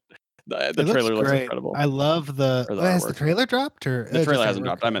show, and the trailer looks incredible. I love the. Has the trailer dropped? Or the trailer hasn't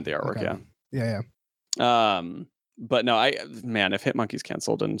dropped. I meant the artwork. Okay. Yeah. But no, if Hitmonkey's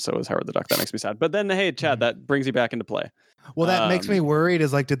canceled and so is Howard the Duck, that makes me sad. But then, hey, Chad, that brings you back into play. Well, that makes me worried.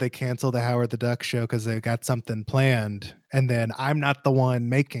 Is like, did they cancel the Howard the Duck show because they got something planned, and then I'm not the one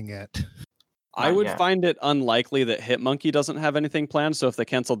making it? I would find it unlikely that Hitmonkey doesn't have anything planned. So if they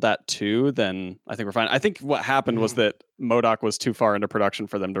canceled that too, then I think we're fine. I think what happened was that MODOK was too far into production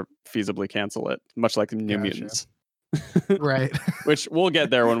for them to feasibly cancel it, much like New Mutants. Right. Which we'll get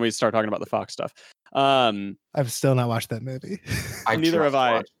there when we start talking about the Fox stuff. I've still not watched that movie. Neither have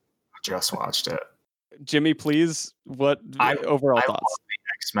I. I just watched it. Jimmy, please, what overall thoughts? Love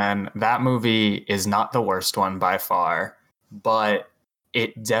the X-Men. That movie is not the worst one by far, but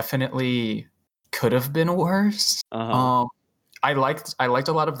it definitely could have been worse. I liked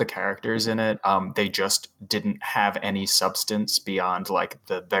a lot of the characters in it. They just didn't have any substance beyond like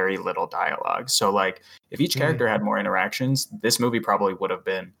the very little dialogue. So like if each character had more interactions, this movie probably would have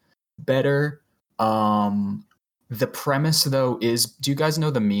been better. The premise though is, do you guys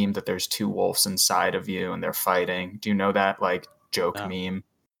know the meme that there's two wolves inside of you and they're fighting? Do you know that like joke meme?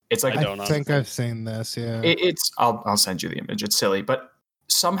 It's like I think I've seen this. Yeah, I'll send you the image. It's silly, but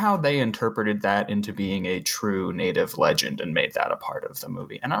somehow they interpreted that into being a true native legend and made that a part of the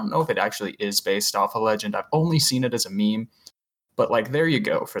movie. And I don't know if it actually is based off a legend. I've only seen it as a meme, but like, there you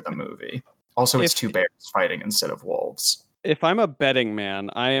go for the movie. Also, it's two bears fighting instead of wolves. If I'm a betting man,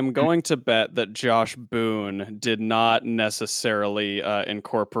 I am going to bet that Josh Boone did not necessarily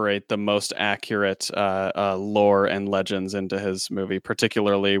incorporate the most accurate lore and legends into his movie,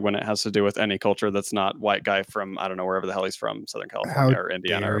 particularly when it has to do with any culture that's not white guy from, I don't know, wherever the hell he's from, Southern California or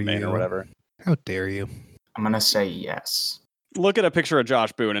Indiana or Maine or whatever. How dare you? I'm going to say yes. Look at a picture of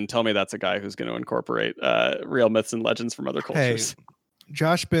Josh Boone and tell me that's a guy who's going to incorporate real myths and legends from other cultures. Hey,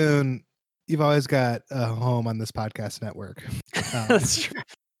 Josh Boone, you've always got a home on this podcast network. That's true.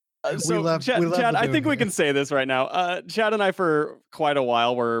 Chad, I think we can say this right now. Chad and I, for quite a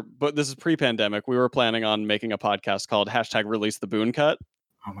while, but this is pre-pandemic, we were planning on making a podcast called #Release the Boone Cut.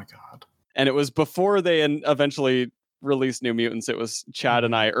 Oh my God. And it was before they eventually released New Mutants. It was Chad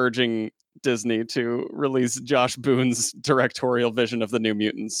and I urging Disney to release Josh Boone's directorial vision of the New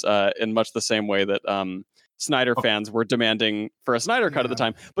Mutants in much the same way that Snyder fans were demanding for a Snyder Cut at the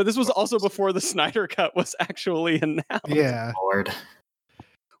time. But this was also before the Snyder Cut was actually announced. Yeah. Lord.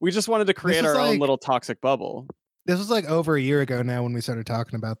 We just wanted to create our own little toxic bubble. This was like over a year ago now when we started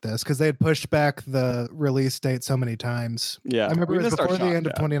talking about this, because they had pushed back the release date so many times. Yeah, I remember it was before the end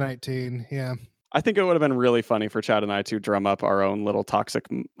of 2019. Yeah. I think it would have been really funny for Chad and I to drum up our own little toxic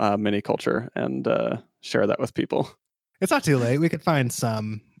mini culture and share that with people. It's not too late. We could find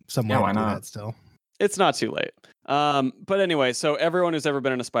some way to do that still. It's not too late. But anyway, so everyone who's ever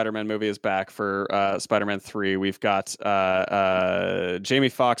been in a Spider-Man movie is back for Spider-Man 3. We've got Jamie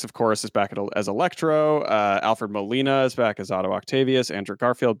Foxx, of course, is back as Electro. Alfred Molina is back as Otto Octavius. Andrew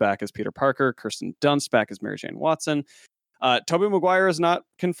Garfield back as Peter Parker. Kirsten Dunst back as Mary Jane Watson. Tobey Maguire is not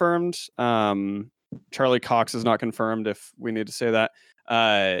confirmed. Charlie Cox is not confirmed, if we need to say that.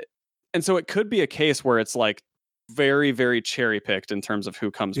 And so it could be a case where it's like very, very cherry picked in terms of who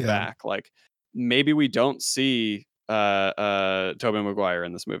comes back. Like maybe we don't see Tobey Maguire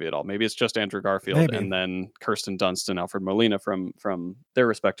in this movie at all. Maybe it's just Andrew Garfield and then Kirsten Dunst and Alfred Molina from their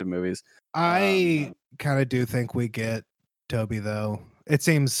respective movies. I kind of do think we get Tobey though. It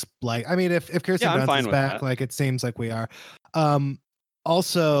seems like, I mean, if Kirsten Dunst is back, like it seems like we are.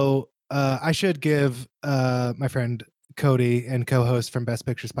 Also, I should give my friend Cody and co-host from Best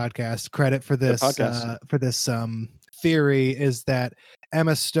Pictures podcast credit for this theory, is that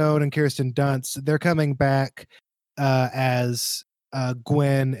Emma Stone and Kirsten Dunst, they're coming back as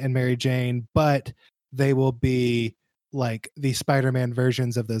Gwen and Mary Jane, but they will be like the Spider-Man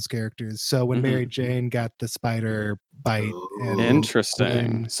versions of those characters. So when Mary Jane got the spider bite,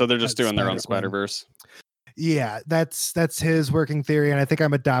 interesting. So they're just doing their own Spider-Verse. Yeah, that's his working theory, and I think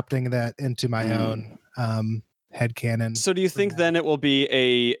I'm adopting that into my own headcanon. So do you think then it will be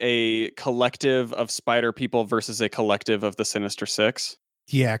a collective of spider people versus a collective of the Sinister Six?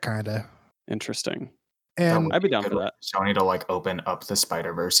 Yeah, kind of. Interesting. And I'd be down for that. Sony to like open up the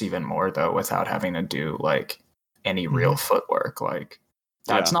Spider-Verse even more though, without having to do like any real footwork. Like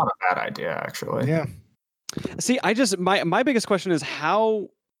that's not a bad idea, actually. Yeah. See, I just my biggest question is how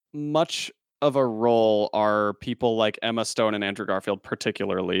much of a role are people like Emma Stone and Andrew Garfield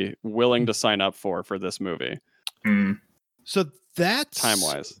particularly willing to sign up for this movie? So that's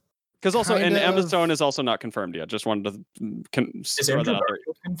time-wise. Because also, and Emma Stone is also not confirmed yet. Just wanted to is Andrew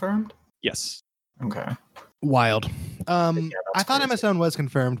Garfield confirmed? Yes. Okay. Wild. I thought Emma Stone was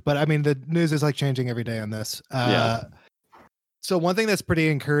confirmed, but I mean the news is like changing every day on this. So one thing that's pretty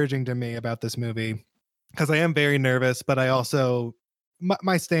encouraging to me about this movie, because I am very nervous, but I also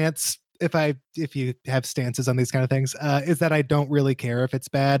my stance, if you have stances on these kind of things, is that I don't really care if it's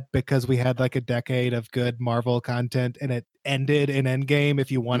bad, because we had like a decade of good Marvel content and it ended in Endgame if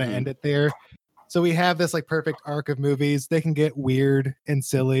you want to end it there. So we have this like perfect arc of movies. They can get weird and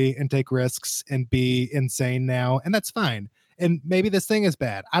silly and take risks and be insane now, and that's fine. And maybe this thing is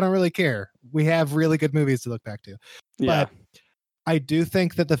bad. I don't really care. We have really good movies to look back to. Yeah. But I do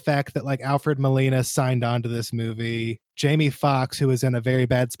think that the fact that like Alfred Molina signed on to this movie, Jamie Foxx, who was in a very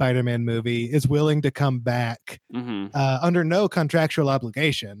bad Spider-Man movie, is willing to come back under no contractual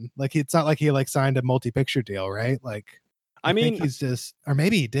obligation. Like it's not like he like signed a multi-picture deal, right? Like I mean, think he's just, or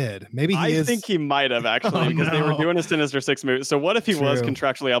maybe he did. Maybe he is. I think he might have actually, because they were doing a Sinister Six movie. So what if he was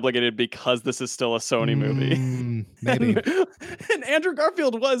contractually obligated because this is still a Sony movie? Maybe. And Andrew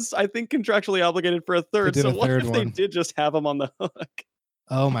Garfield was, I think, contractually obligated for a third. So what if they did just have him on the hook?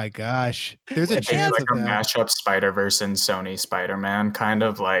 Oh my gosh. There's a chance like a mashup Spider-Verse and Sony Spider-Man, kind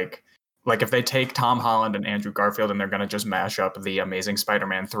of like if they take Tom Holland and Andrew Garfield and they're going to just mash up the Amazing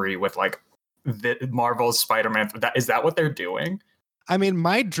Spider-Man 3 with like the Marvel's Spider-Man. Is that what they're doing? I mean,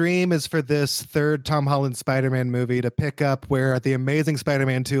 my dream is for this third Tom Holland Spider-Man movie to pick up where the Amazing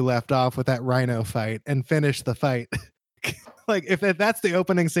Spider-Man 2 left off with that Rhino fight and finish the fight. Like if that's the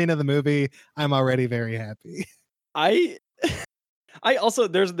opening scene of the movie, I'm already very happy. I also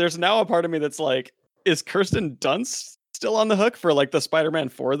there's now a part of me that's like, is Kirsten Dunst still on the hook for like the Spider-Man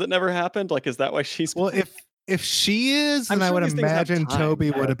 4 that never happened? Like, is that why she's if she is, then I would imagine Tobey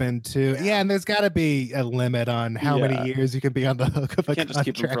would have been too. Yeah, and there's got to be a limit on how many years you can be on the hook of a can't just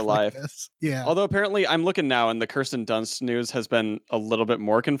keep him for life. Yeah. Although apparently, I'm looking now, and the Kirsten Dunst news has been a little bit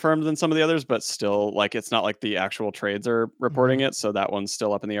more confirmed than some of the others, but still, like it's not like the actual trades are reporting it, so that one's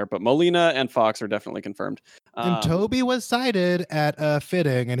still up in the air. But Molina and Fox are definitely confirmed. And Tobey was cited at a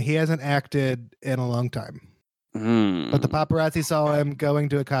fitting, and he hasn't acted in a long time. But the paparazzi saw him going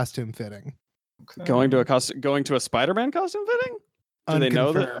to a costume fitting. Going to a Spider-Man costume fitting? Do they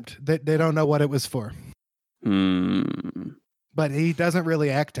know that? They don't know what it was for. But he doesn't really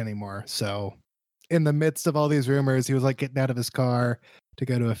act anymore. So in the midst of all these rumors, he was like getting out of his car to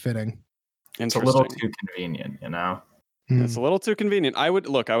go to a fitting. It's a little too convenient, you know? It's a little too convenient. I would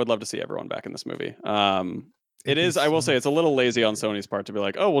love to see everyone back in this movie. It is. I will say it's a little lazy on Sony's part to be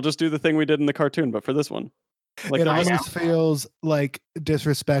like, oh, we'll just do the thing we did in the cartoon, but for this one. Like, it almost feels like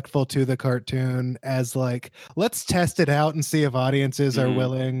disrespectful to the cartoon as like, let's test it out and see if audiences are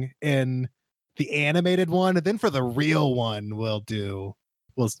willing in the animated one. And then for the real one, we'll do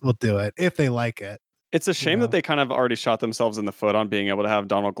it if they like it. It's a shame that they kind of already shot themselves in the foot on being able to have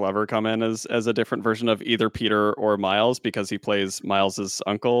Donald Glover come in as a different version of either Peter or Miles, because he plays Miles's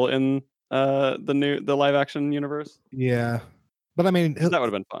uncle in the live action universe. Yeah, but I mean, that would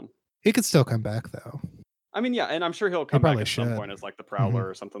have been fun. He could still come back though. I mean, yeah, and I'm sure he'll come back at some point as like the Prowler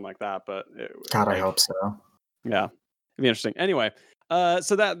or something like that. But God, I hope so. Yeah, it'd be interesting. Anyway,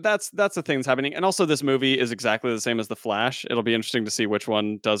 so that's the thing that's happening, and also this movie is exactly the same as The Flash. It'll be interesting to see which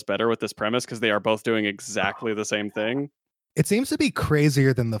one does better with this premise, because they are both doing exactly the same thing. It seems to be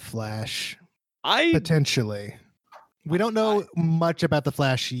crazier than The Flash. Potentially. We don't know much about The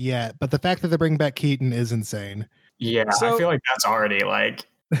Flash yet, but the fact that they're bringing back Keaton is insane. Yeah, so, I feel like that's already like.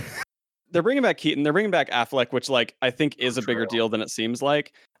 They're bringing back Keaton. They're bringing back Affleck, which like I think is a bigger deal than it seems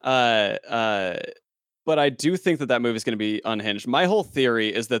like. But I do think that movie is going to be unhinged. My whole theory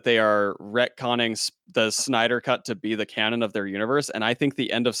is that they are retconning the Snyder Cut to be the canon of their universe, and I think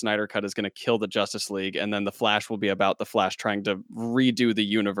the end of Snyder Cut is going to kill the Justice League, and then the Flash will be about the Flash trying to redo the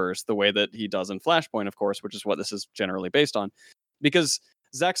universe the way that he does in Flashpoint, of course, which is what this is generally based on. Because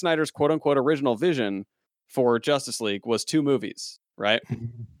Zack Snyder's quote-unquote original vision for Justice League was 2 movies. Right?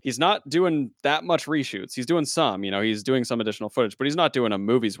 He's not doing that much reshoots. He's doing some, he's doing some additional footage, but he's not doing a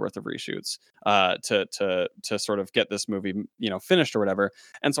movie's worth of reshoots to sort of get this movie, finished or whatever.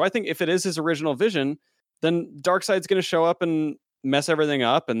 And so I think if it is his original vision, then Darkseid's going to show up and mess everything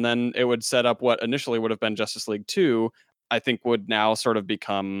up. And then it would set up what initially would have been Justice League 2, I think would now sort of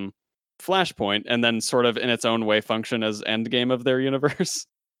become Flashpoint, and then sort of in its own way function as endgame of their universe.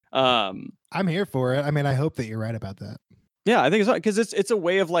 I'm here for it. I mean, I hope that you're right about that. Yeah, I think it's because it's a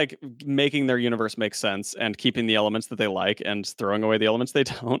way of like making their universe make sense and keeping the elements that they like and throwing away the elements they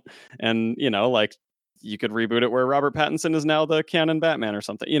don't. And like you could reboot it where Robert Pattinson is now the canon Batman or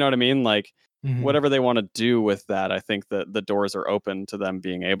something. You know what I mean? Like whatever they want to do with that, I think that the doors are open to them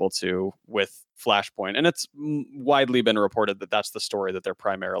being able to with Flashpoint. And it's widely been reported that that's the story that they're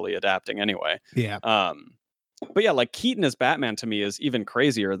primarily adapting anyway. Yeah. But yeah, like Keaton as Batman to me is even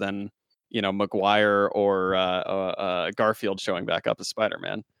crazier than Maguire or Garfield showing back up as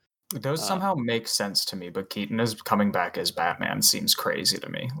Spider-Man. Those somehow make sense to me, but Keaton is coming back as Batman seems crazy to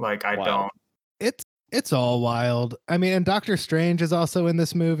me. Like don't. It's all wild. I mean, and Doctor Strange is also in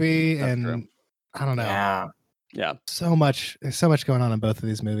this movie, that's and true. I don't know. Yeah. There's so much going on in both of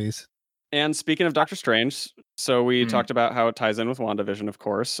these movies. And speaking of Doctor Strange, so we talked about how it ties in with WandaVision, of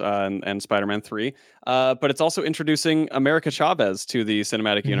course, and Spider-Man 3. But it's also introducing America Chavez to the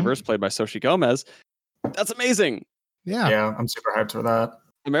cinematic universe, played by Xochitl Gomez. That's amazing. Yeah, I'm super hyped for that.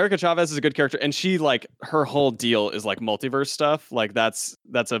 America Chavez is a good character, and she like her whole deal is like multiverse stuff. Like that's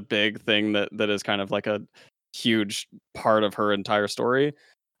a big thing that is kind of like a huge part of her entire story.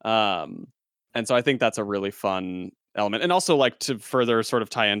 And so I think that's a really fun element, and also like to further sort of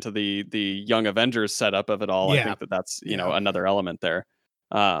tie into the Young Avengers setup of it all. I think that's another element there.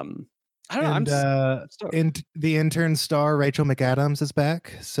 I don't know. And the intern star Rachel McAdams is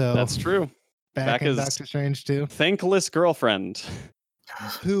back, so that's true. Back in Doctor Strange too. Thankless girlfriend,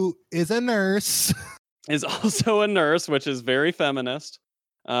 who is a nurse, is also a nurse, which is very feminist.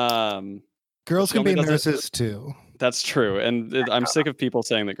 Girls can be nurses too. That's true, and I'm sick of people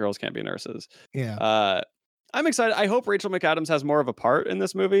saying that girls can't be nurses. Yeah. I'm excited. I hope Rachel McAdams has more of a part in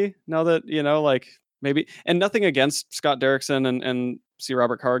this movie now that, like maybe, and nothing against Scott Derrickson and C.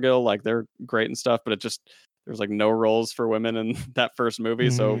 Robert Cargill. Like they're great and stuff, but there's like no roles for women in that first movie.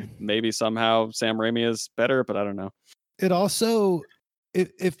 So maybe somehow Sam Raimi is better, but I don't know. It also,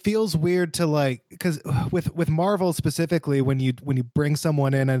 it feels weird to like, because with Marvel specifically, when you bring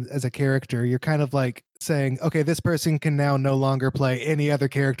someone in as a character, you're kind of like saying, okay, this person can now no longer play any other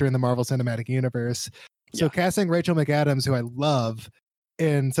character in the Marvel Cinematic Universe. So casting Rachel McAdams, who I love,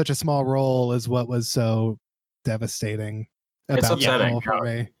 in such a small role is what was so devastating about the role for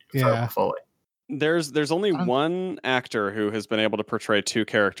me. Yeah. Fully. There's only one actor who has been able to portray 2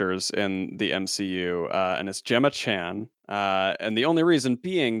 characters in the MCU, and it's Gemma Chan. And the only reason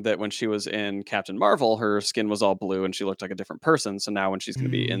being that when she was in Captain Marvel, her skin was all blue and she looked like a different person. So now when she's going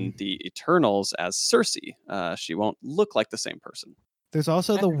to be in the Eternals as Cersei, she won't look like the same person. There's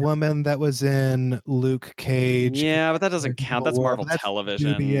also the woman that was in Luke Cage. Yeah, but that doesn't count. That's Marvel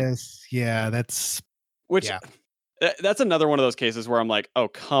Television. Dubious. Yeah, that's... Which... That's another one of those cases where I'm like, oh,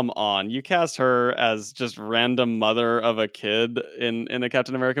 come on. You cast her as just random mother of a kid in a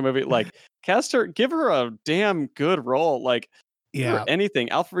Captain America movie. Like, cast her, give her a damn good role. Like, give her anything.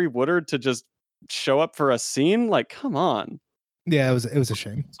 Alfred Woodard to just show up for a scene. Like, come on. Yeah, it was a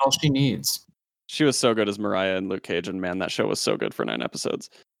shame. That's all she needs. She was so good as Mariah and Luke Cage, and man, that show was so good for 9 episodes.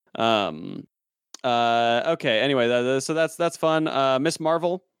 Okay. Anyway, so that's fun. Miss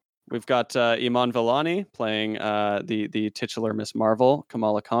Marvel. We've got Iman Vellani playing the titular Miss Marvel,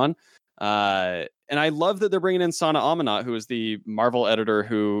 Kamala Khan. And I love that they're bringing in Sana Amanat, who is the Marvel editor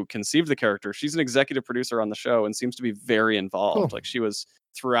who conceived the character. She's an executive producer on the show and seems to be very involved. Cool. Like, she was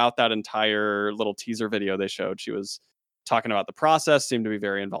throughout that entire little teaser video they showed. She was talking about the process, seemed to be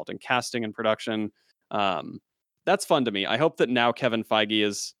very involved in casting and production. That's fun to me. I hope that now Kevin Feige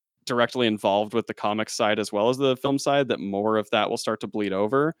is directly involved with the comics side as well as the film side, that more of that will start to bleed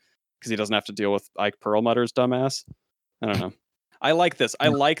over, because he doesn't have to deal with Ike Perlmutter's dumbass. I don't know. I like this. I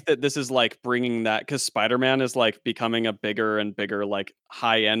like that this is like bringing that, because Spider-Man is like becoming a bigger and bigger like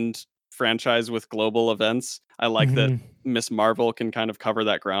high-end franchise with global events. I like that Miss Marvel can kind of cover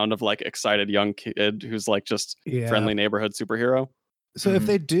that ground of like excited young kid who's like just friendly neighborhood superhero. So if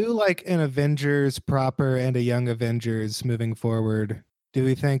they do like an Avengers proper and a Young Avengers moving forward, do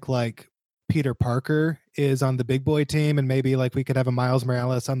we think like Peter Parker is on the big boy team and maybe like we could have a Miles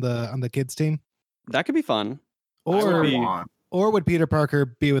Morales on the kids team? That could be fun. Or would Peter Parker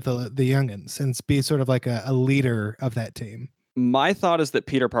be with the youngins and be sort of like a leader of that team? My thought is that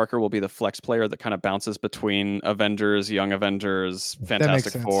Peter Parker will be the flex player that kind of bounces between Avengers, Young Avengers,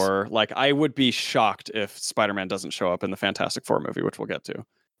 Fantastic Four. Like, I would be shocked if Spider-Man doesn't show up in the Fantastic Four movie, which we'll get to.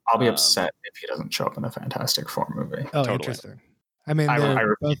 I'll be upset if he doesn't show up in the Fantastic Four movie. Oh, totally. Interesting. I mean,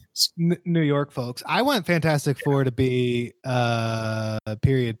 they're both New York folks. I want Fantastic Four to be a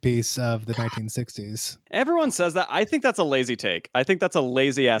period piece of the 1960s. Everyone says that. I think that's a lazy take. I think that's a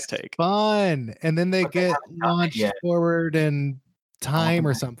lazy ass take. Fun. And then they get launched forward in time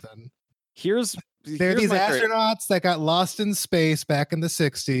or something. Here's these astronauts that got lost in space back in the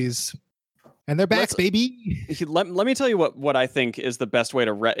 60s. And they're back, baby. Let me tell you what I think is the best way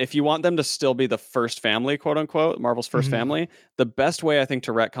to if you want them to still be the first family, quote unquote, Marvel's first family, the best way I think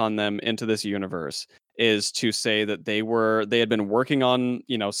to retcon them into this universe is to say that they had been working on,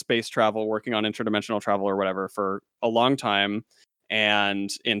 space travel, working on interdimensional travel or whatever for a long time. And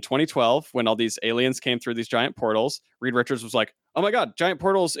in 2012, when all these aliens came through these giant portals, Reed Richards was like, oh my God, giant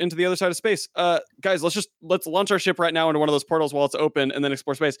portals into the other side of space. Guys, let's launch our ship right now into one of those portals while it's open and then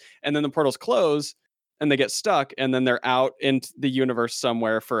explore space. And then the portals close and they get stuck and then they're out into the universe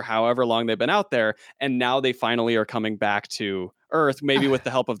somewhere for however long they've been out there. And now they finally are coming back to Earth, maybe with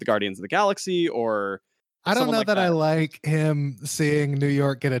the help of the Guardians of the Galaxy or I don't know that I like him seeing New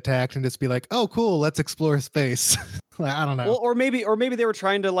York get attacked and just be like, oh, cool, let's explore space. I don't know. Well, or maybe they were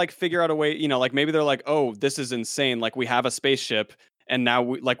trying to like figure out a way, like maybe they're like, oh, this is insane. Like we have a spaceship and now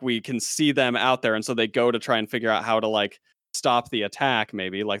we can see them out there. And so they go to try and figure out how to like stop the attack.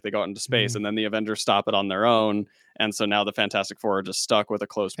 Maybe like they go out into space and then the Avengers stop it on their own. And so now the Fantastic Four are just stuck with a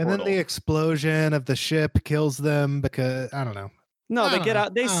closed portal. And then the explosion of the ship kills them because I don't know. No, they get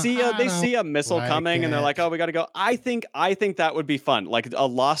out. They see a missile coming, and they're like, "Oh, we got to go." I think that would be fun, like a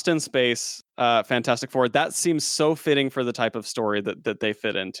Lost in Space, Fantastic Four. That seems so fitting for the type of story that they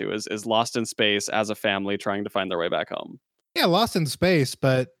fit into. Is Lost in Space as a family trying to find their way back home. Yeah, Lost in Space,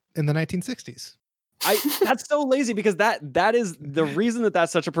 but in the 1960s. That's so lazy because that is the reason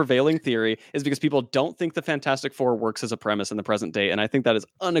that's such a prevailing theory is because people don't think the Fantastic Four works as a premise in the present day, and I think that is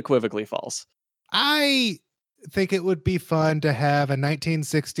unequivocally false. I think it would be fun to have a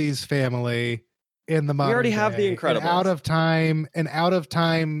 1960s family in the modern We already day, have the Incredibles. An out of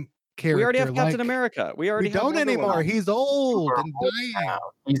time character. We already have Captain America. We don't anymore. He's old and dying.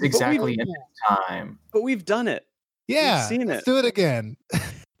 He's exactly in time. But we've done it. Yeah, we've seen let's do it again.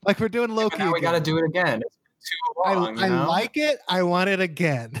 Like we're doing Loki. Now we got to do it again. It's been too long. I like it. I want it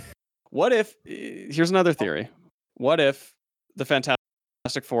again. What if? Here's another theory. What if the Fantastic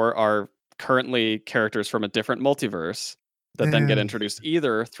Four are currently characters from a different multiverse that then get introduced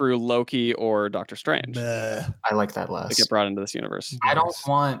either through Loki or Doctor Strange? I like that less. They get brought into this universe. I don't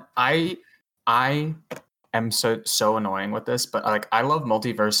want. I am so annoying with this, but like I love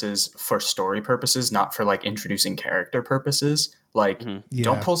multiverses for story purposes, not for like introducing character purposes. Like,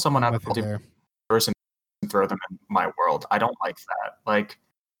 don't pull someone out of multiverse and throw them in my world. I don't like that. Like,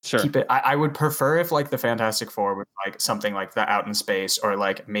 keep it. I would prefer if like the Fantastic Four would like something like that out in space, or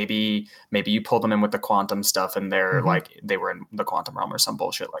like maybe you pull them in with the quantum stuff and they're like they were in the quantum realm or some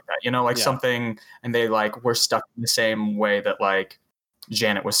bullshit like that. Something, and they like were stuck in the same way that like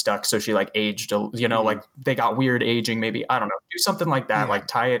Janet was stuck, so she like aged, like they got weird aging. Maybe, I don't know, do something like that, like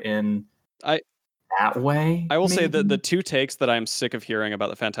tie it in that way. I will say that the two takes that I'm sick of hearing about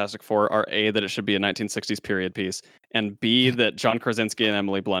the Fantastic Four are A, that it should be a 1960s period piece, and B, that John Krasinski and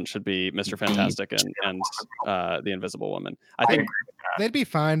Emily Blunt should be Mr. Fantastic and the Invisible Woman. I think they'd be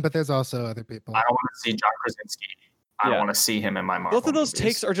fine, but there's also other people. I don't want to see John Krasinski. I don't want to see him in my Marvel both of those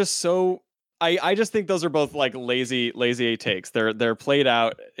takes are just so... I just think those are both like lazy takes. They're played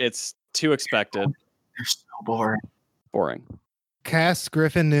out. It's too expected. They're so boring. Cast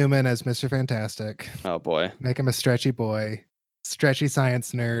Griffin Newman as Mr. Fantastic. Oh boy. Make him a stretchy boy. Stretchy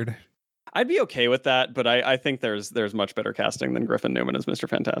science nerd. I'd be okay with that, but I think there's much better casting than Griffin Newman as Mr.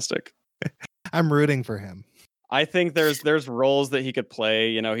 Fantastic. I'm rooting for him. I think there's roles that he could play.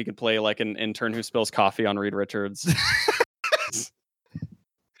 You know, he could play like an intern who spills coffee on Reed Richards.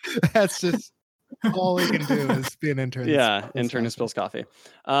 That's just all he can do is be an intern. Yeah, intern who spills coffee.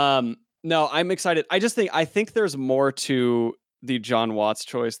 No, I'm excited. I think there's more to the John Watts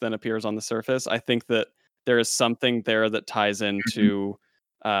choice than appears on the surface. I think that there is something there that ties into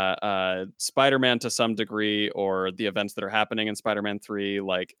Spider-Man to some degree, or the events that are happening in Spider-Man 3.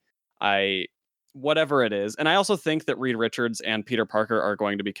 Like, whatever it is. And I also think that Reed Richards and Peter Parker are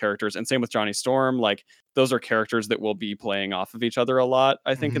going to be characters, and same with Johnny Storm. Like, those are characters that will be playing off of each other a lot,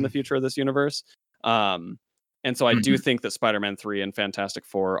 I think, in the future of this universe. And so I do think that Spider-Man 3 and Fantastic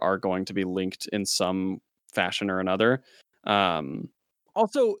Four are going to be linked in some fashion or another.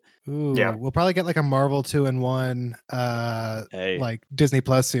 Also, we'll probably get like a Marvel 2-in-1 like Disney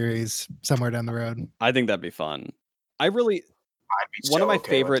Plus series somewhere down the road. I think that'd be fun. One of my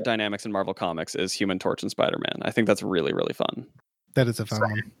favorite dynamics in Marvel Comics is Human Torch and Spider-Man. I think that's really, really fun. That is a fun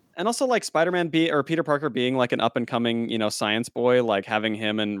one. And also, like, Spider-Man or Peter Parker being like an up and coming, science boy, like having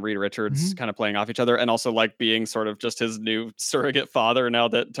him and Reed Richards kind of playing off each other, and also like being sort of just his new surrogate father now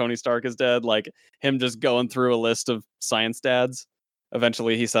that Tony Stark is dead. Like him just going through a list of science dads.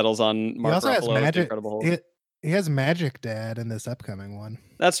 Eventually, he settles on Mark Ruffalo. Has Incredible Hulk. He has Magic Dad in this upcoming one.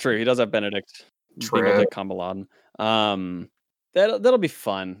 That's true. He does have Benedict Cumberbatch. That'll be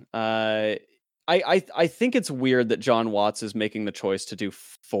fun. I think it's weird that John Watts is making the choice to do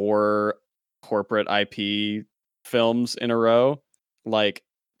 4 corporate IP films in a row, like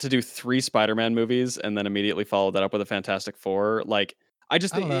to do 3 Spider-Man movies and then immediately follow that up with a Fantastic Four. Like, I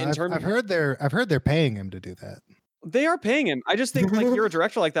just think I've heard they're paying him to do that. They are paying him. I just think, like, you're a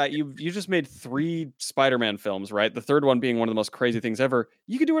director like that. You just made 3 Spider-Man films, right? The third one being one of the most crazy things ever.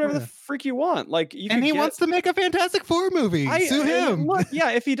 You could do whatever the freak you want. Like, he wants to make a Fantastic Four movie. Sue him. Look,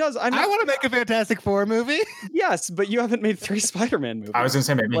 yeah, if he does, I want to make a Fantastic Four movie. Yes, but you haven't made 3 Spider-Man movies. I was gonna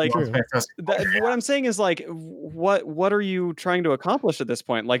say maybe like what I'm saying is, like, what are you trying to accomplish at this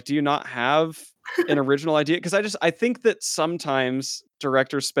point? Like, do you not have an original idea? Because I think that sometimes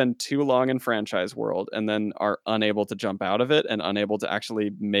directors spend too long in franchise world and then are unable to jump out of it and unable to actually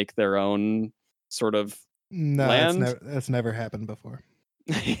make their own sort of land. That's never happened before.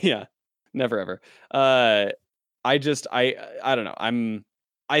 Yeah, never ever. I don't know.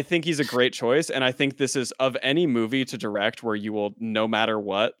 I think he's a great choice, and I think this is, of any movie to direct where you will, no matter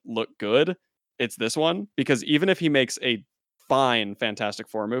what, look good, it's this one. Because even if he makes a fine Fantastic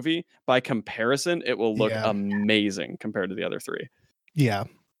Four movie, by comparison, it will look amazing compared to the other 3. Yeah.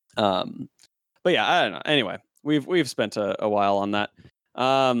 But yeah, I don't know. Anyway, we've spent a while on that.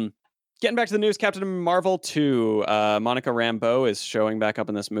 Getting back to the news, Captain Marvel 2. Monica Rambeau is showing back up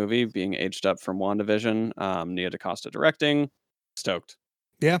in this movie, being aged up from WandaVision. Nia DaCosta directing. Stoked.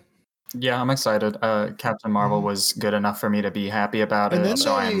 Yeah. Yeah, I'm excited. Captain Marvel was good enough for me to be happy about it,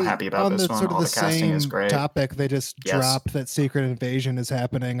 so I'm happy about this one. All the casting is great. Topic, they just dropped that Secret Invasion is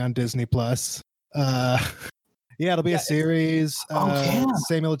happening on Disney Plus. Yeah, it'll be a series.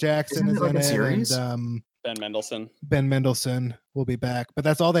 Samuel Jackson is in it. Series? And, Ben Mendelsohn. Ben Mendelsohn will be back, but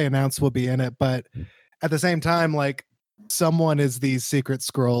that's all they announced will be in it. But at the same time, like, someone is these Secret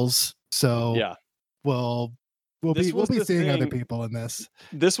Scrolls, so we'll be seeing other people in this.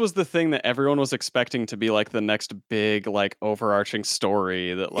 This was the thing that everyone was expecting to be like the next big, like, overarching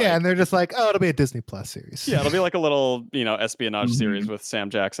story that, like, and they're just like, oh, it'll be a Disney Plus series. Yeah, it'll be like a little, espionage series with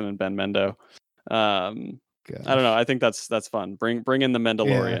Sam Jackson and Ben Mendo. I don't know. I think that's fun. Bring in the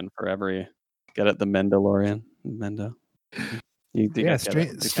Mandalorian for every. Get it, the Mandalorian. Mendo.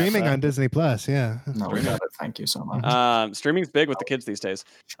 Streaming on Disney Plus. Yeah. No, we got it. Thank you so much. Streaming's big with the kids these days.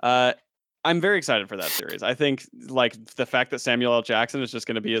 I'm very excited for that series. I think, like, the fact that Samuel L. Jackson is just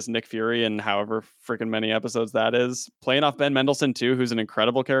going to be as Nick Fury in however freaking many episodes that is, playing off Ben Mendelsohn too, who's an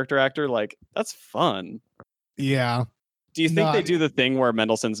incredible character actor. Like, that's fun. Yeah. Do you think they do the thing where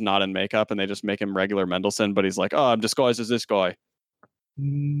Mendelsohn's not in makeup and they just make him regular Mendelsohn, but he's like, oh, I'm disguised as this guy?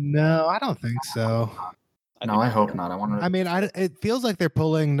 No, I don't think so. No, I hope not. I mean, it feels like they're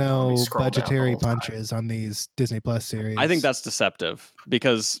pulling no scroll down the budgetary whole time. punches on these Disney Plus series. I think that's deceptive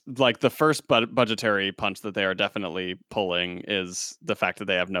because, like, the first budgetary punch that they are definitely pulling is the fact that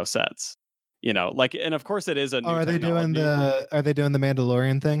they have no sets. You know, like, and of course it is a new Are they doing technology. the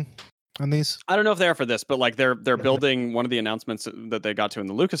Mandalorian thing on these? I don't know if they are for this, but like they're building, one of the announcements that they got to in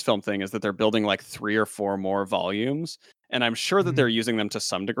the Lucasfilm thing is that they're building like 3 or 4 more volumes, and I'm sure that they're using them to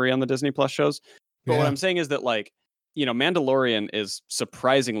some degree on the Disney Plus shows. But what I'm saying is that, like, you know, Mandalorian is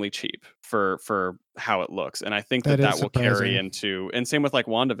surprisingly cheap for how it looks, and I think that will carry into, and same with like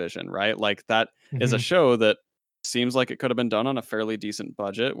WandaVision, right? Like that is a show that seems like it could have been done on a fairly decent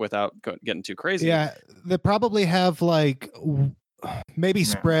budget without getting too crazy. Yeah, they probably have like maybe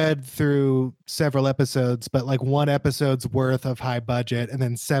spread through several episodes, but like 1 episode's worth of high budget and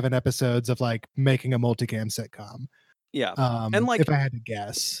then 7 episodes of like making a multicam sitcom. Yeah. And like, if I had to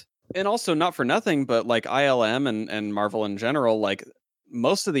guess. And also, not for nothing, but like ILM and Marvel in general, like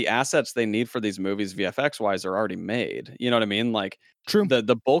most of the assets they need for these movies VFX wise are already made. You know what I mean? Like, true.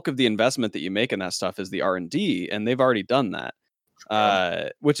 The bulk of the investment that you make in that stuff is the R&D, and they've already done that.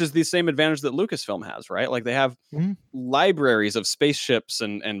 Which is the same advantage that Lucasfilm has, right? Like they have libraries of spaceships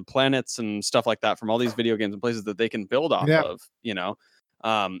and planets and stuff like that from all these video games and places that they can build off of, you know?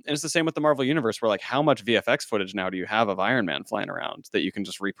 And it's the same with the Marvel Universe, where like, how much VFX footage now do you have of Iron Man flying around that you can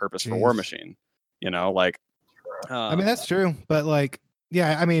just repurpose for War Machine? You know, like, I mean, that's true, but like,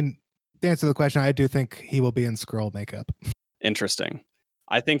 yeah, I mean, to answer the question, I do think he will be in Skrull makeup. Interesting.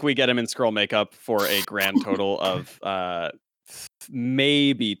 I think we get him in Skrull makeup for a grand total of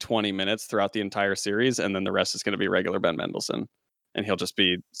maybe 20 minutes throughout the entire series, and then the rest is going to be regular Ben Mendelsohn, and he'll just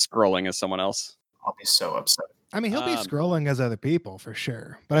be scrolling as someone else. I'll be so upset. I mean, he'll be scrolling as other people for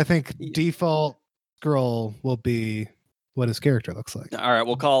sure, but I think default Skrull will be what his character looks like. All right,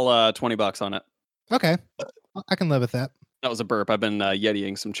 we'll call $20 on it. Okay, I can live with that. That was a burp. I've been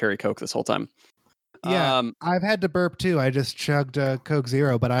Yetiing some cherry Coke this whole time. Yeah, I've had to burp too. I just chugged a Coke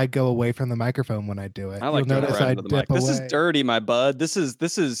Zero, but I go away from the microphone when I do it. I like You'll notice I dip away. This is dirty, my bud. This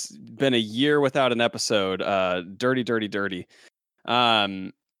has been a year without an episode. Dirty.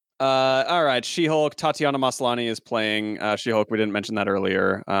 All right, She-Hulk. Tatiana Maslany is playing She-Hulk. We didn't mention that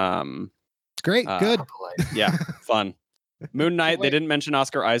earlier. Great, good. Yeah, fun. Moon Knight. They didn't mention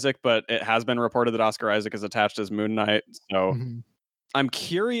Oscar Isaac, but it has been reported that Oscar Isaac is attached as Moon Knight. So I'm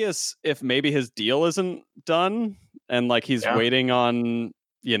curious if maybe his deal isn't done and like he's waiting on,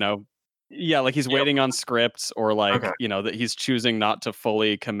 you know, like he's waiting on scripts, or like, you know, that he's choosing not to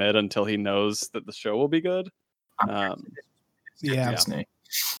fully commit until he knows that the show will be good. I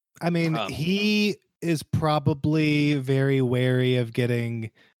mean, he is probably very wary of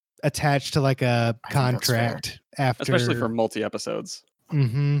getting attached to like a contract after, especially for multi-episodes.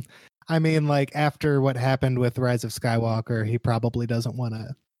 I mean, like after what happened with Rise of Skywalker, he probably doesn't want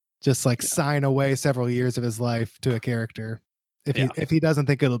to just like sign away several years of his life to a character if he doesn't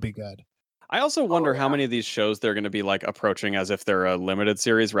think it'll be good. I also wonder how many of these shows they're going to be like approaching as if they're a limited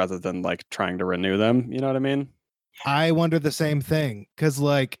series rather than like trying to renew them. You know what I mean? I wonder the same thing, because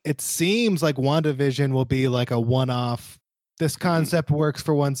like it seems like WandaVision will be like a one-off. This concept works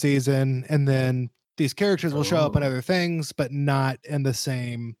for one season, and then these characters will show up in other things, but not in the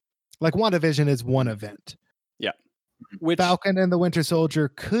same. Like WandaVision is one event. Yeah. Which Falcon and the Winter Soldier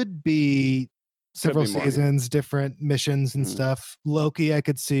could be several seasons, different missions and stuff. Loki, I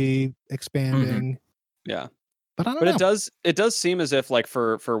could see expanding. Yeah. But I don't know. It does seem as if like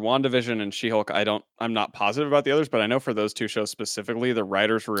for WandaVision and She-Hulk, I'm not positive about the others, but I know for those two shows specifically, the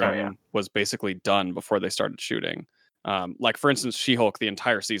writers' room was basically done before they started shooting. Like for instance, She-Hulk, the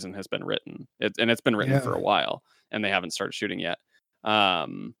entire season has been written, and it's been written for a while, and they haven't started shooting yet.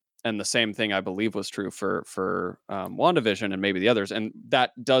 And the same thing I believe was true for WandaVision and maybe the others. And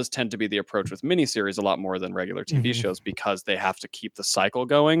that does tend to be the approach with miniseries a lot more than regular TV shows, because they have to keep the cycle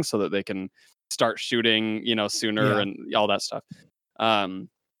going so that they can start shooting, you know, sooner and all that stuff.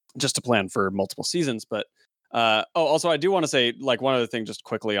 Just to plan for multiple seasons. But also I do want to say, like, one other thing just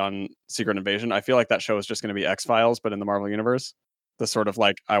quickly on Secret Invasion. I feel like that show is just going to be X-Files, but in the Marvel Universe. The sort of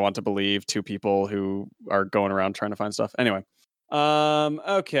like, I want to believe 2 people who are going around trying to find stuff. Anyway.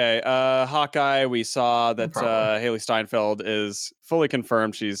 Okay. Hawkeye, we saw that Haley Steinfeld is fully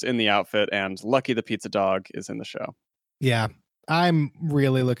confirmed. She's in the outfit, and Lucky the Pizza Dog is in the show. Yeah. I'm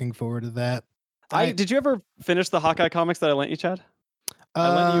really looking forward to that. Did you ever finish the Hawkeye comics that I lent you, Chad? I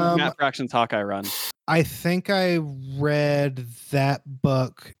lent you Matt Fraction's Hawkeye run. I think I read that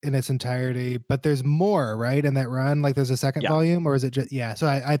book in its entirety, but there's more, right? In that run, like there's a second volume, or is it just, so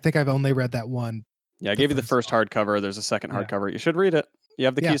I think I've only read that one. Yeah, I gave you the first hardcover. There's a second hardcover. You should read it. You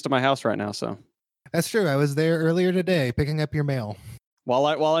have the keys to my house right now, so. That's true. I was there earlier today picking up your mail. While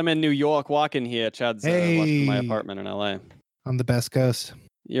I'm in New York walking here, Chad's walking my apartment in LA. On the best coast.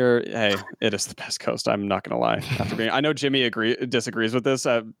 It is the best coast. I'm not gonna lie. I know Jimmy disagrees with this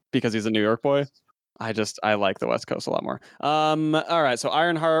because he's a New York boy. I like the West Coast a lot more. All right. So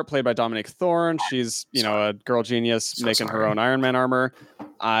Ironheart, played by Dominique Thorne. She's a girl genius making her own Iron Man armor.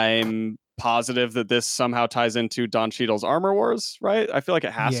 I'm positive that this somehow ties into Don Cheadle's Armor Wars, right? I feel like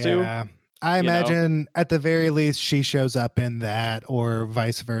it has to. I imagine at the very least she shows up in that, or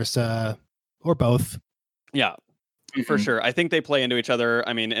vice versa, or both. Yeah. For sure. I think they play into each other.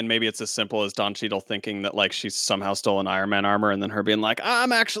 I mean, and maybe it's as simple as Don Cheadle thinking that like she's somehow stolen Iron Man armor, and then her being like,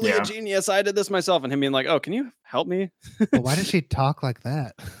 I'm actually a genius. I did this myself. And him being like, oh, can you help me? Well, why does she talk like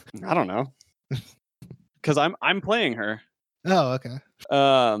that? I don't know. Because I'm playing her. Oh, okay.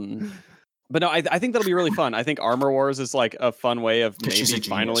 But no, I think that'll be really fun. I think Armor Wars is like a fun way of maybe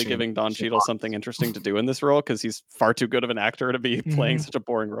finally giving Don Cheadle something interesting to do in this role, because he's far too good of an actor to be playing such a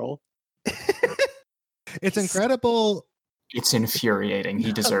boring role. It's incredible. It's infuriating.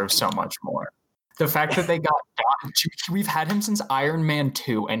 He deserves so much more. The fact that they got we've had him since Iron Man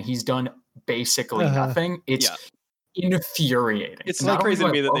 2 and he's done basically nothing. It's infuriating. It's not crazy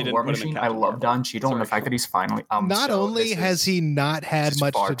to me that they didn't put him in. I love Don Cheadle and the fact that he's finally not only has he not had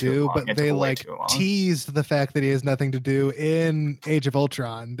much to do, but they like teased the fact that he has nothing to do in Age of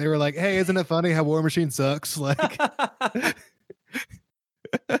Ultron. They were like, hey, isn't it funny how War Machine sucks? Like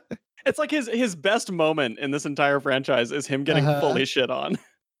it's like his best moment in this entire franchise is him getting fully shit on.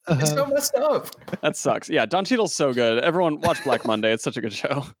 It's so messed up. That sucks. Yeah, Don Cheadle's so good. Everyone watch Black Monday. It's such a good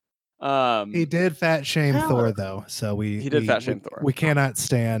show. He did fat shame Thor though, so he did fat shame Thor. We cannot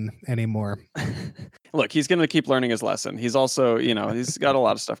stand anymore. Look, he's going to keep learning his lesson. He's also, he's got a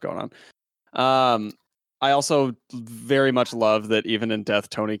lot of stuff going on. I also very much love that even in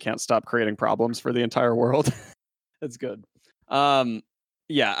death, Tony can't stop creating problems for the entire world. It's good.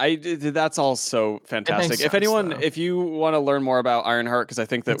 That's all so fantastic. If you want to learn more about Ironheart, because I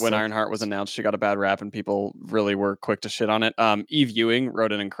think that when Ironheart was announced, she got a bad rap and people really were quick to shit on it. Eve Ewing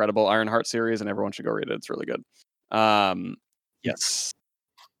wrote an incredible Ironheart series and everyone should go read it. It's really good. Yes.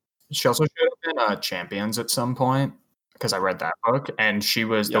 She also showed up in Champions at some point, because I read that book, and she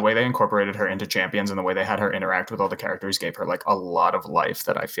was the way they incorporated her into Champions and the way they had her interact with all the characters gave her like a lot of life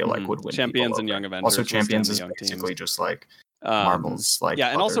that I feel like would win. Champions and Young Avengers. Also, Champions is basically just like Marvel's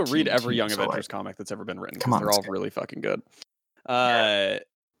and also read every Young Avengers comic that's ever been written, because they're all really fucking good.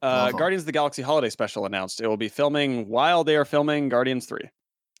 Guardians of the Galaxy Holiday Special announced. It will be filming while they are filming Guardians 3.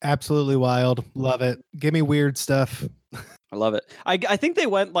 Absolutely wild. Love it. Give me weird stuff. I love it. I think they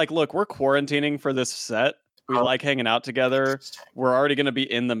went like, look, we're quarantining for this set. We like hanging out together. We're already going to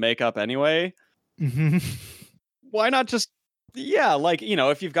be in the makeup anyway. Mm-hmm. Why not just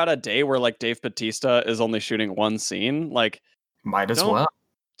if you've got a day where like Dave Bautista is only shooting one scene, like might as well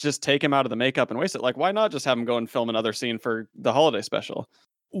just take him out of the makeup and waste it. Like, why not just have him go and film another scene for the holiday special?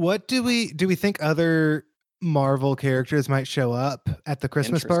 What do we think other Marvel characters might show up at the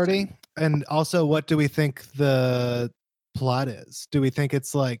Christmas party? And also, what do we think the plot is? Do we think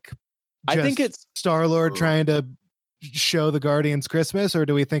it's like I think it's Star-Lord trying to show the Guardians Christmas, or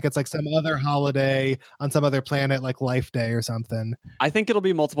do we think it's like some other holiday on some other planet, like Life Day or something? I think it'll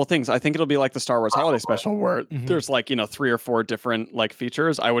be multiple things. I think it'll be like the Star Wars holiday special where there's like 3 or 4 different like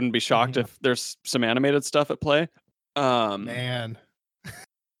features. I wouldn't be shocked if there's some animated stuff at play. Man,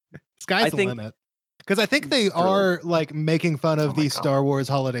 sky's the limit. Because I think they are like making fun of the Star Wars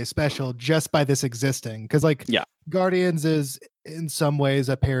holiday special just by this existing. Because Guardians is in some ways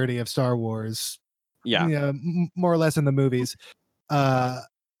a parody of Star Wars. Yeah, more or less in the movies. I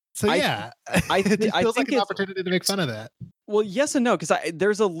it feels like an opportunity to make fun of that. Well, yes and no, because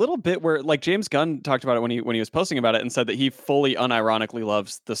there's a little bit where like James Gunn talked about it when he was posting about it and said that he fully unironically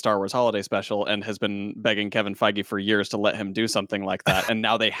loves the Star Wars holiday special and has been begging Kevin Feige for years to let him do something like that, and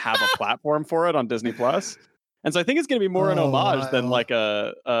now they have a platform for it on Disney Plus. And so I think it's going to be more an homage than like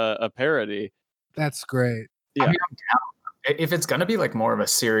a parody. That's great. Yeah. I mean, I'm down. If it's going to be like more of a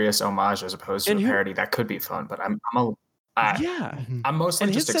serious homage as opposed to a parody, that could be fun. But I'm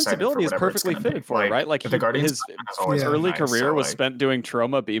mostly just excited. His sensibility is perfectly fitted for it, right? Like his early career was spent doing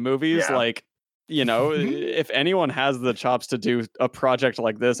Troma B movies. Yeah. Like, if anyone has the chops to do a project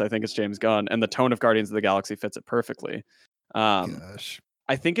like this, I think it's James Gunn, and the tone of Guardians of the Galaxy fits it perfectly. I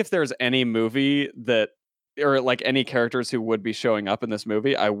think if there's any movie or like any characters who would be showing up in this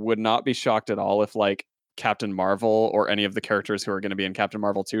movie, I would not be shocked at all if like Captain Marvel or any of the characters who are going to be in Captain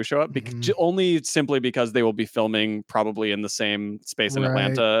Marvel 2 show up, only simply because they will be filming probably in the same space in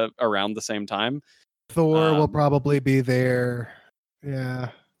Atlanta around the same time. Thor will probably be there.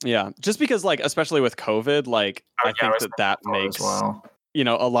 Yeah, just because, like, especially with COVID, like, I think that makes a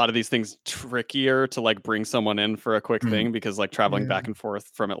lot of these things trickier to like bring someone in for a quick thing, because like traveling back and forth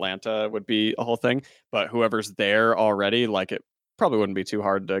from Atlanta would be a whole thing. But whoever's there already, like, it probably wouldn't be too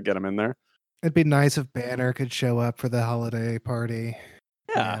hard to get them in there. It'd be nice if Banner could show up for the holiday party.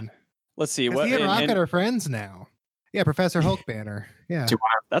 Yeah. Man. Let's see. What he and Rocket are friends now. Yeah, Professor Hulk Banner. Yeah,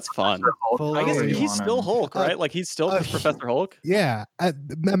 that's fun. I guess he's still Hulk, right? Like he's still Professor Hulk. Yeah,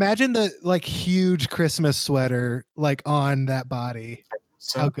 imagine the like huge Christmas sweater like on that body.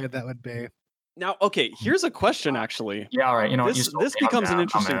 How good that would be. Now, okay, here's a question. Actually, yeah, all right. You know, this becomes an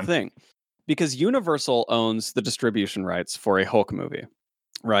interesting thing, because Universal owns the distribution rights for a Hulk movie,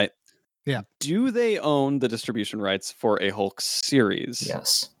 right? Yeah. Do they own the distribution rights for a Hulk series?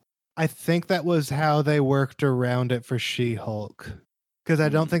 Yes. I think that was how they worked around it for She-Hulk, because I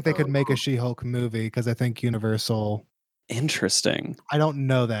don't think they could make a She-Hulk movie, because I think Universal. Interesting. I don't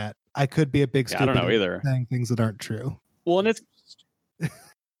know that. I could be a big stupid I don't know either. Saying things that aren't true. Well, and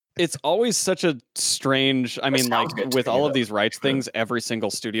it's always such a strange. I mean, like with all of these rights things, every single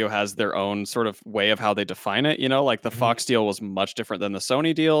studio has their own sort of way of how they define it. You know, like the Fox deal was much different than the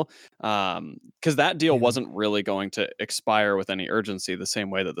Sony deal, because that deal wasn't really going to expire with any urgency the same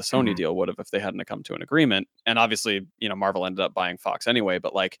way that the Sony deal would have if they hadn't come to an agreement. And obviously, you know, Marvel ended up buying Fox anyway.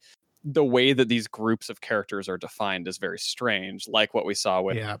 But like the way that these groups of characters are defined is very strange, like what we saw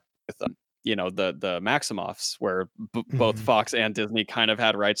with them. You know, the Maximoffs, where both Fox and Disney kind of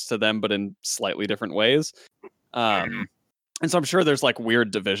had rights to them, but in slightly different ways. And so I'm sure there's like weird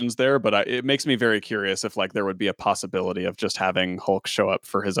divisions there, but it makes me very curious if like there would be a possibility of just having Hulk show up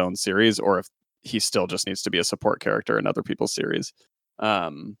for his own series, or if he still just needs to be a support character in other people's series.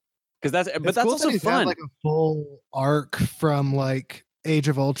 Because that's cool, also fun. Like a full arc from like Age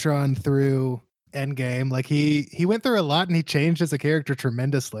of Ultron through Endgame. Like he went through a lot, and he changed as a character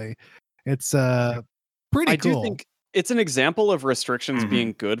tremendously. It's pretty cool. I do think it's an example of restrictions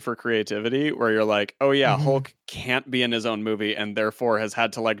being good for creativity, where you're like, oh yeah, Hulk can't be in his own movie, and therefore has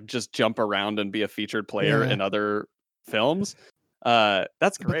had to like just jump around and be a featured player in other films.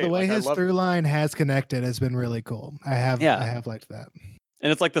 That's great. But the way his through line has connected has been really cool. I have liked that.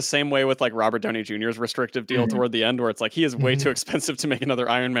 And it's like the same way with like Robert Downey Jr.'s restrictive deal toward the end, where it's like he is way too expensive to make another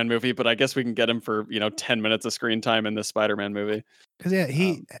Iron Man movie, but I guess we can get him for 10 minutes of screen time in this Spider-Man movie. Because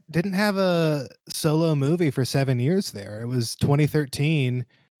he didn't have a solo movie for 7 years there. It was 2013,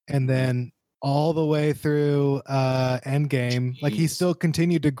 and then all the way through Endgame. Like he still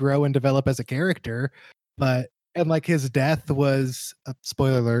continued to grow and develop as a character, and like his death was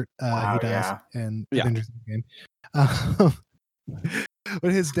spoiler alert. He dies in Avengers Endgame.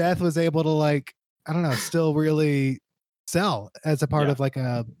 But his death was able to like, I don't know, still really sell as a part of like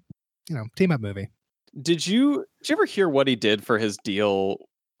a team up movie. Did you ever hear what he did for his deal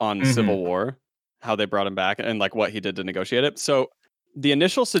on Civil War? How they brought him back and like what he did to negotiate it? So the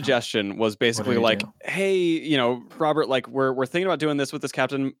initial suggestion was basically like, hey, Robert, like we're thinking about doing this with this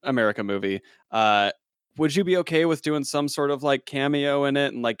Captain America movie. Would you be okay with doing some sort of like cameo in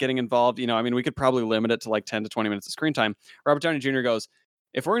it and like getting involved? I mean, we could probably limit it to like 10 to 20 minutes of screen time. Robert Downey Jr. goes,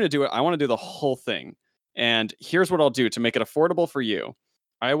 if we're going to do it, I want to do the whole thing. And here's what I'll do to make it affordable for you.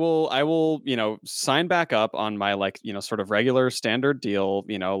 I will, sign back up on my like, sort of regular standard deal.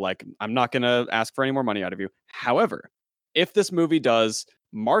 Like I'm not going to ask for any more money out of you. However, if this movie does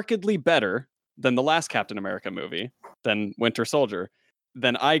markedly better than the last Captain America movie, than Winter Soldier,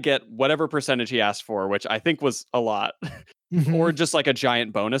 then I get whatever percentage he asked for, which I think was a lot, or just like a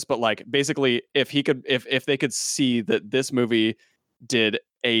giant bonus. But like basically, if they could see that this movie did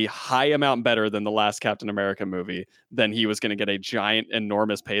a high amount better than the last Captain America movie, then he was going to get a giant,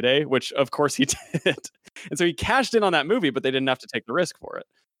 enormous payday, which of course he did. And so he cashed in on that movie, but they didn't have to take the risk for it.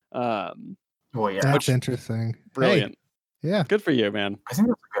 Well, yeah, that's interesting. Brilliant. Hey, yeah, good for you, man. I think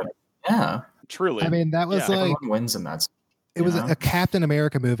that's good. Yeah, truly. I mean, that was like everyone wins in that. It was a Captain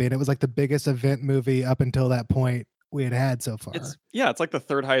America movie, and it was like the biggest event movie up until that point we had so far. It's like the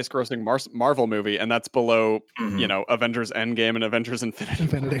third highest grossing Marvel movie, and that's below, Avengers Endgame and Avengers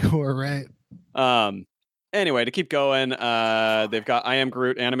Infinity War, right? Anyway, to keep going, they've got I Am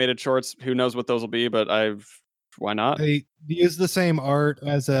Groot animated shorts. Who knows what those will be, but why not? They use the same art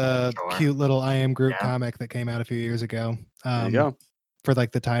as a cute little I Am Groot comic that came out a few years ago. There you go. For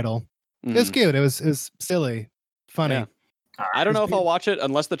like the title. It was cute. It was silly, funny. Yeah. I don't know if I'll watch it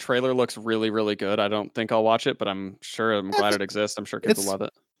unless the trailer looks really, really good. I don't think I'll watch it, but I'm glad it exists. I'm sure kids will love it.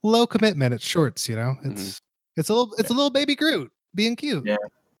 Low commitment. It's shorts, It's a little baby Groot being cute. Yeah.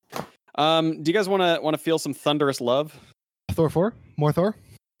 Do you guys want to feel some thunderous love? Thor 4? More Thor?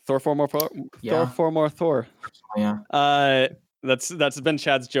 Thor 4 more Thor. Yeah. Thor 4 more Thor. Yeah. That's been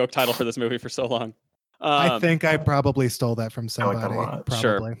Chad's joke title for this movie for so long. I think I probably stole that from somebody. Probably.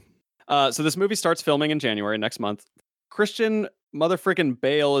 Sure. So this movie starts filming in January next month. Christian motherfucking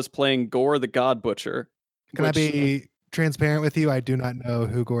Bale is playing Gore the God Butcher. Can I be transparent with you? I do not know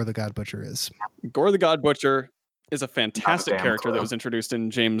who Gore the God Butcher is. Gore the God Butcher is a fantastic character that was introduced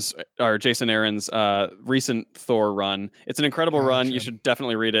in Jason Aaron's recent Thor run. It's an incredible run. You should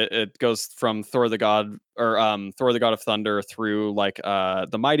definitely read it. It goes from Thor the God of Thunder through like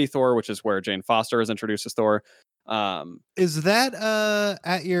the Mighty Thor, which is where Jane Foster is introduced as Thor. Is that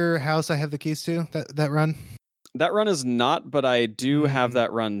at your house? I have the keys to that run. That run is not, but I do have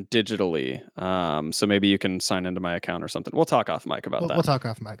that run digitally. So maybe you can sign into my account or something. We'll talk off mic about that. We'll talk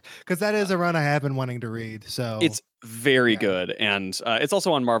off mic because that is a run I have been wanting to read. So it's very good, and it's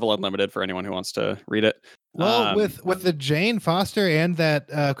also on Marvel Unlimited for anyone who wants to read it. Well, with the Jane Foster and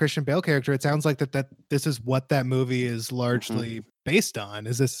that Christian Bale character, it sounds like that this is what that movie is largely based on.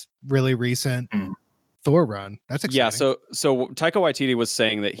 Is this really recent Thor run? That's exciting. Yeah, so Taika Waititi was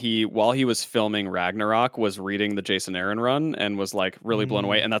saying that while he was filming Ragnarok, was reading the Jason Aaron run and was like really blown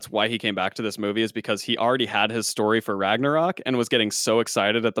away, and that's why he came back to this movie, is because he already had his story for Ragnarok and was getting so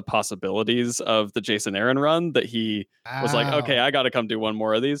excited at the possibilities of the Jason Aaron run that he was like, okay, I got to come do one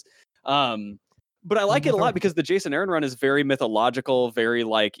more of these. But I like it a lot because the Jason Aaron run is very mythological, very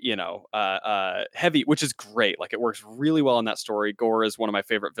like, heavy, which is great. Like it works really well in that story. Gore is one of my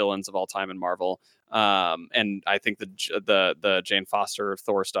favorite villains of all time in Marvel. And I think the Jane Foster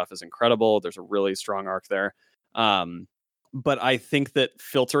Thor stuff is incredible. There's a really strong arc there. But I think that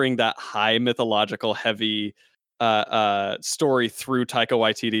filtering that high mythological heavy story through Taika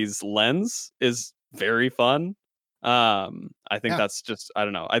Waititi's lens is very fun. I think that's just, I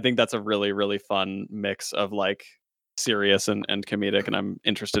don't know. I think that's a really, really fun mix of like serious and comedic, and I'm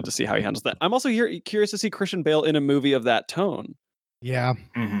interested to see how he handles that. I'm also curious to see Christian Bale in a movie of that tone. Yeah.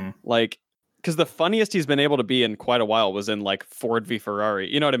 Like, because the funniest he's been able to be in quite a while was in like Ford v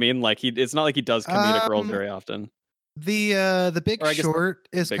Ferrari. You know what I mean? Like it's not like he does comedic roles very often. The Big Short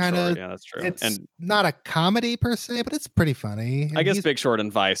is kind of, yeah, that's true. It's not a comedy per se, but it's pretty funny. I guess Big Short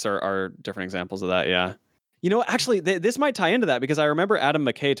and Vice are different examples of that. Yeah. You know, actually, this might tie into that because I remember Adam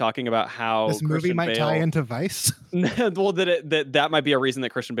McKay talking about how this movie might tie into Vice. Well, that might be a reason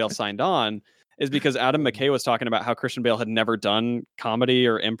that Christian Bale signed on, is because Adam McKay was talking about how Christian Bale had never done comedy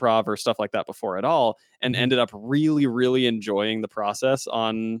or improv or stuff like that before at all, and ended up really, really enjoying the process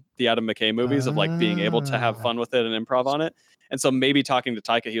on the Adam McKay movies of like being able to have fun with it and improv on it. And so maybe talking to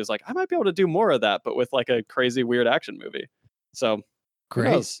Taika, he was like, I might be able to do more of that, but with like a crazy, weird action movie. So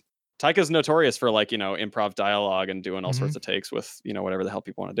great. Taika's notorious for like, improv dialogue and doing all sorts of takes with, whatever the hell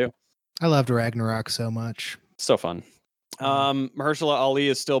people want to do. I loved Ragnarok so much. So fun. Mahershala Ali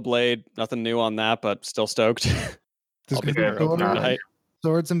is still Blade. Nothing new on that, but still stoked. I'll be there tonight.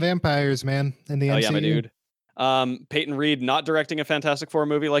 Swords and vampires, man. In the MCU. Yeah, my dude. Peyton Reed not directing a Fantastic Four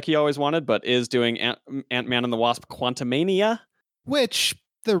movie like he always wanted, but is doing Ant-Man and the Wasp: Quantumania, which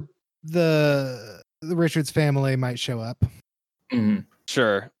the Richards family might show up.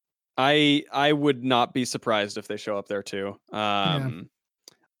 Sure. I would not be surprised if they show up there too. I'm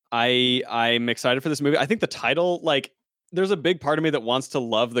excited for this movie. I think the title, like, there's a big part of me that wants to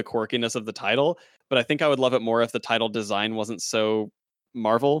love the quirkiness of the title, but I think I would love it more if the title design wasn't so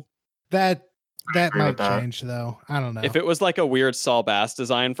Marvel. That might change though. I don't know. If it was like a weird Saul Bass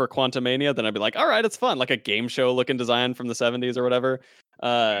design for Quantumania, then I'd be like, all right, it's fun. Like a game show looking design from the 70s or whatever.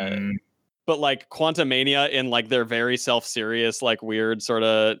 But like Quantumania in like their very self-serious, like weird sort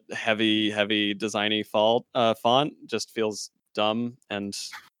of heavy designy font just feels dumb and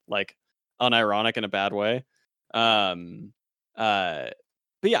like unironic in a bad way. But yeah,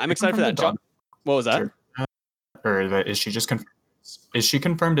 I'm excited for that. What was that? Is she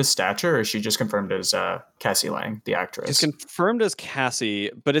confirmed as Stature, or is she just confirmed as Cassie Lang, the actress? She's confirmed as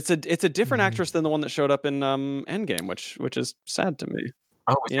Cassie, but it's a different actress than the one that showed up in Endgame, which is sad to me.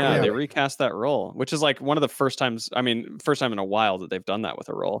 Oh, yeah, they recast that role, which is like one of the first time in a while that they've done that with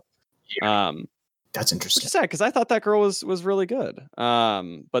a role. Yeah. That's interesting. Which is sad because I thought that girl was really good.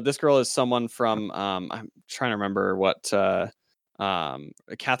 But this girl is someone from I'm trying to remember what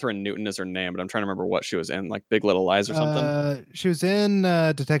Catherine Newton is her name, but I'm trying to remember what she was in, like Big Little Lies or something. She was in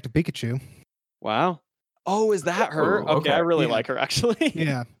Detective Pikachu. Wow. Oh, is that her? Okay, I really like her actually.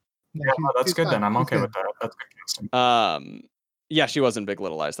 Yeah. Yeah, that's good then. I'm okay with that. That's good casting. Yeah, she was in Big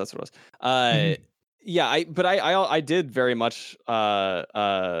Little Lies. That's what it was. Yeah, I did very much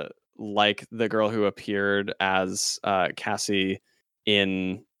like the girl who appeared as Cassie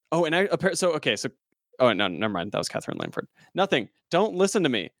in. Oh, and no, never mind. That was Catherine Langford. Nothing. Don't listen to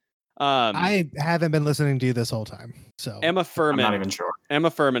me. I haven't been listening to you this whole time. So Emma Furman. I'm not even sure. Emma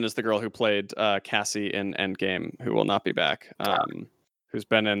Furman is the girl who played Cassie in Endgame, who will not be back. Who's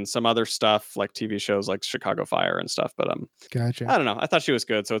been in some other stuff like TV shows like Chicago Fire and stuff. But gotcha. I don't know. I thought she was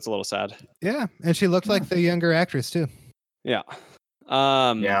good, so it's a little sad. Yeah, and she looked like the younger actress too. Yeah.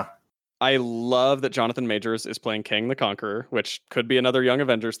 Yeah. I love that Jonathan Majors is playing Kang the Conqueror, which could be another Young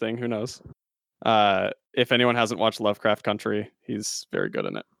Avengers thing. Who knows? If anyone hasn't watched Lovecraft Country, he's very good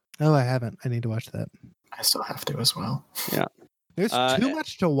in it. Oh, I haven't. I need to watch that. I still have to as well. Yeah. There's too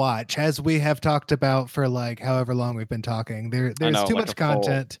much to watch, as we have talked about for like however long we've been talking. There's too much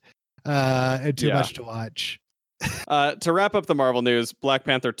content and too much to watch. To wrap up the Marvel news, Black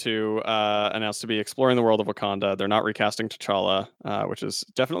Panther 2 announced to be exploring the world of Wakanda. They're not recasting T'Challa, which is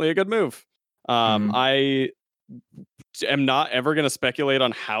definitely a good move. I am not ever going to speculate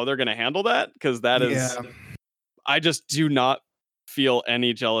on how they're going to handle that, because that is... I just do not feel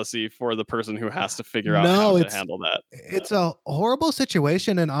any jealousy for the person who has to figure out how to handle that. It's a horrible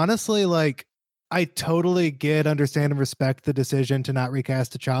situation, and honestly, like, I totally understand and respect the decision to not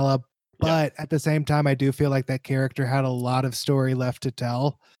recast T'Challa, but at the same time, I do feel like that character had a lot of story left to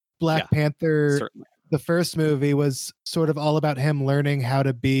tell. Black Panther, certainly. The first movie was sort of all about him learning how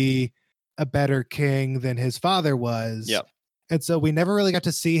to be a better king than his father was. Yep. And so we never really got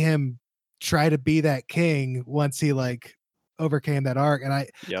to see him try to be that king once he like overcame that arc. And I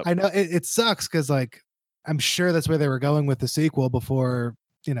know it sucks because like I'm sure that's where they were going with the sequel before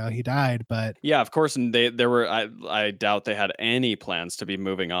he died. But yeah, of course, and there were I doubt they had any plans to be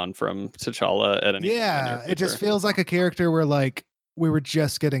moving on from T'Challa at any point. Yeah, it just feels like a character where like we were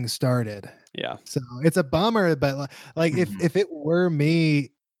just getting started. Yeah, so it's a bummer, but like if it were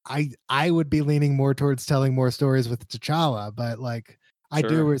me, I would be leaning more towards telling more stories with T'Challa, but like I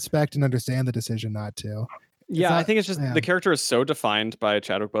do respect and understand the decision not to. Yeah, I think it's just the character is so defined by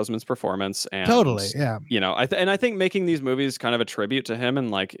Chadwick Boseman's performance, and totally, yeah. I think making these movies kind of a tribute to him, and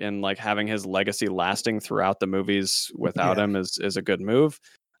like having his legacy lasting throughout the movies without him is a good move.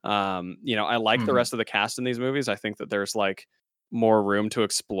 I like the rest of the cast in these movies. I think that there's like more room to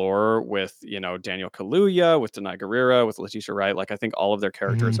explore with Daniel Kaluuya, with Denai Guerrero, with Letitia Wright. Like I think all of their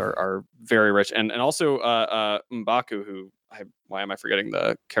characters are very rich, and also M'Baku, who why am I forgetting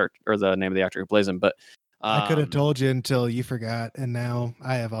the character or the name of the actor who plays him? But I could have told you until you forgot, and now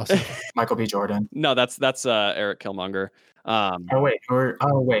I have also. Michael B. Jordan. No, that's Eric Killmonger. M'Baku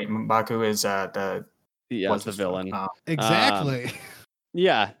is the the villain. Exactly.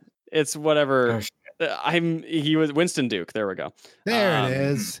 Yeah, it's whatever. He was Winston Duke. There we go. There it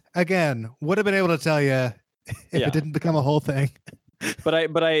is. Again, would have been able to tell you if it didn't become a whole thing. But I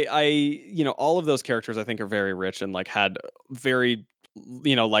all of those characters I think are very rich and like had very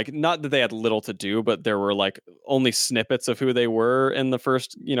like not that they had little to do, but there were like only snippets of who they were in the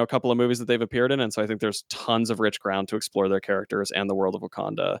first couple of movies that they've appeared in, and so I think there's tons of rich ground to explore their characters and the world of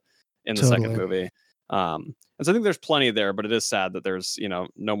Wakanda in the second movie. And so I think there's plenty there, but it is sad that there's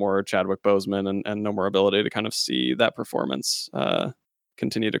no more Chadwick Boseman and no more ability to kind of see that performance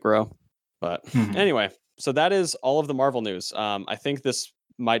continue to grow. But anyway, so that is all of the Marvel news. I think this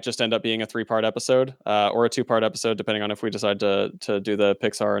might just end up being a 3-part episode or a 2-part episode, depending on if we decide to do the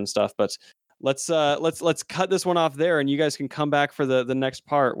Pixar and stuff. But let's cut this one off there, and you guys can come back for the next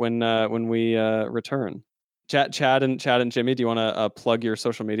part when we return. Chad and Jimmy, do you want to plug your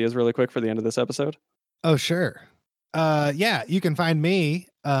social medias really quick for the end of this episode? Oh, sure. Yeah, you can find me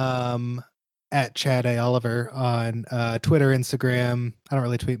at Chad A. Oliver on Twitter, Instagram. I don't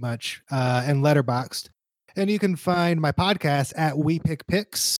really tweet much, and Letterboxd. And you can find my podcast at We Pick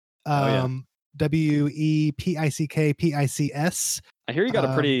Picks. WEPICKPICS. I hear you got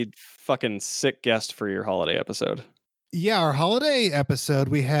a pretty fucking sick guest for your holiday episode. Yeah, our holiday episode,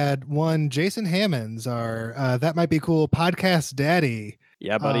 we had one Jason Hammonds, our That Might Be Cool podcast daddy.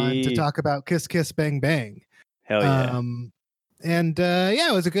 Yeah, buddy. To talk about Kiss Kiss Bang Bang. Hell yeah. And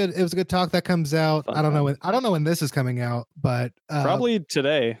it was a good talk that comes out. I don't know when this is coming out, but probably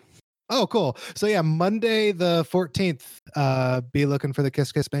today. Oh, cool. So yeah, Monday the 14th, be looking for the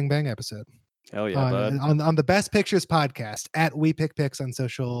Kiss Kiss Bang Bang episode. Hell yeah, bud. On the Best Pictures podcast at We Pick Picks on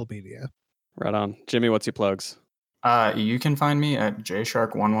social media. Right on. Jimmy, what's your plugs? You can find me at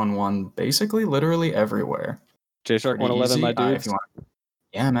JShark111, basically literally everywhere. JShark111, my dude.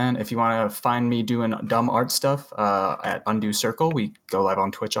 If you want to find me doing dumb art stuff at Undo Circle, we go live on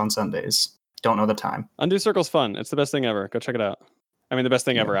Twitch on Sundays. Don't know the time. Undo Circle's fun. It's the best thing ever. Go check it out. I mean, the best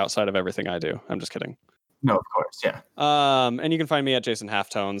thing ever outside of everything I do. I'm just kidding. No, of course, yeah. And you can find me at Jason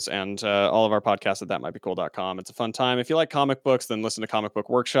Halftones and all of our podcasts at thatmightbecool.com. It's a fun time. If you like comic books, then listen to Comic Book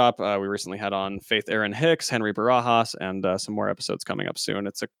Workshop. We recently had on Faith Aaron Hicks, Henry Barajas, and some more episodes coming up soon.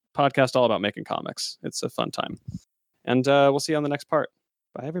 It's a podcast all about making comics. It's a fun time. And we'll see you on the next part.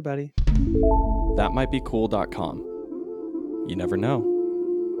 Bye, everybody. Thatmightbecool.com. You never know.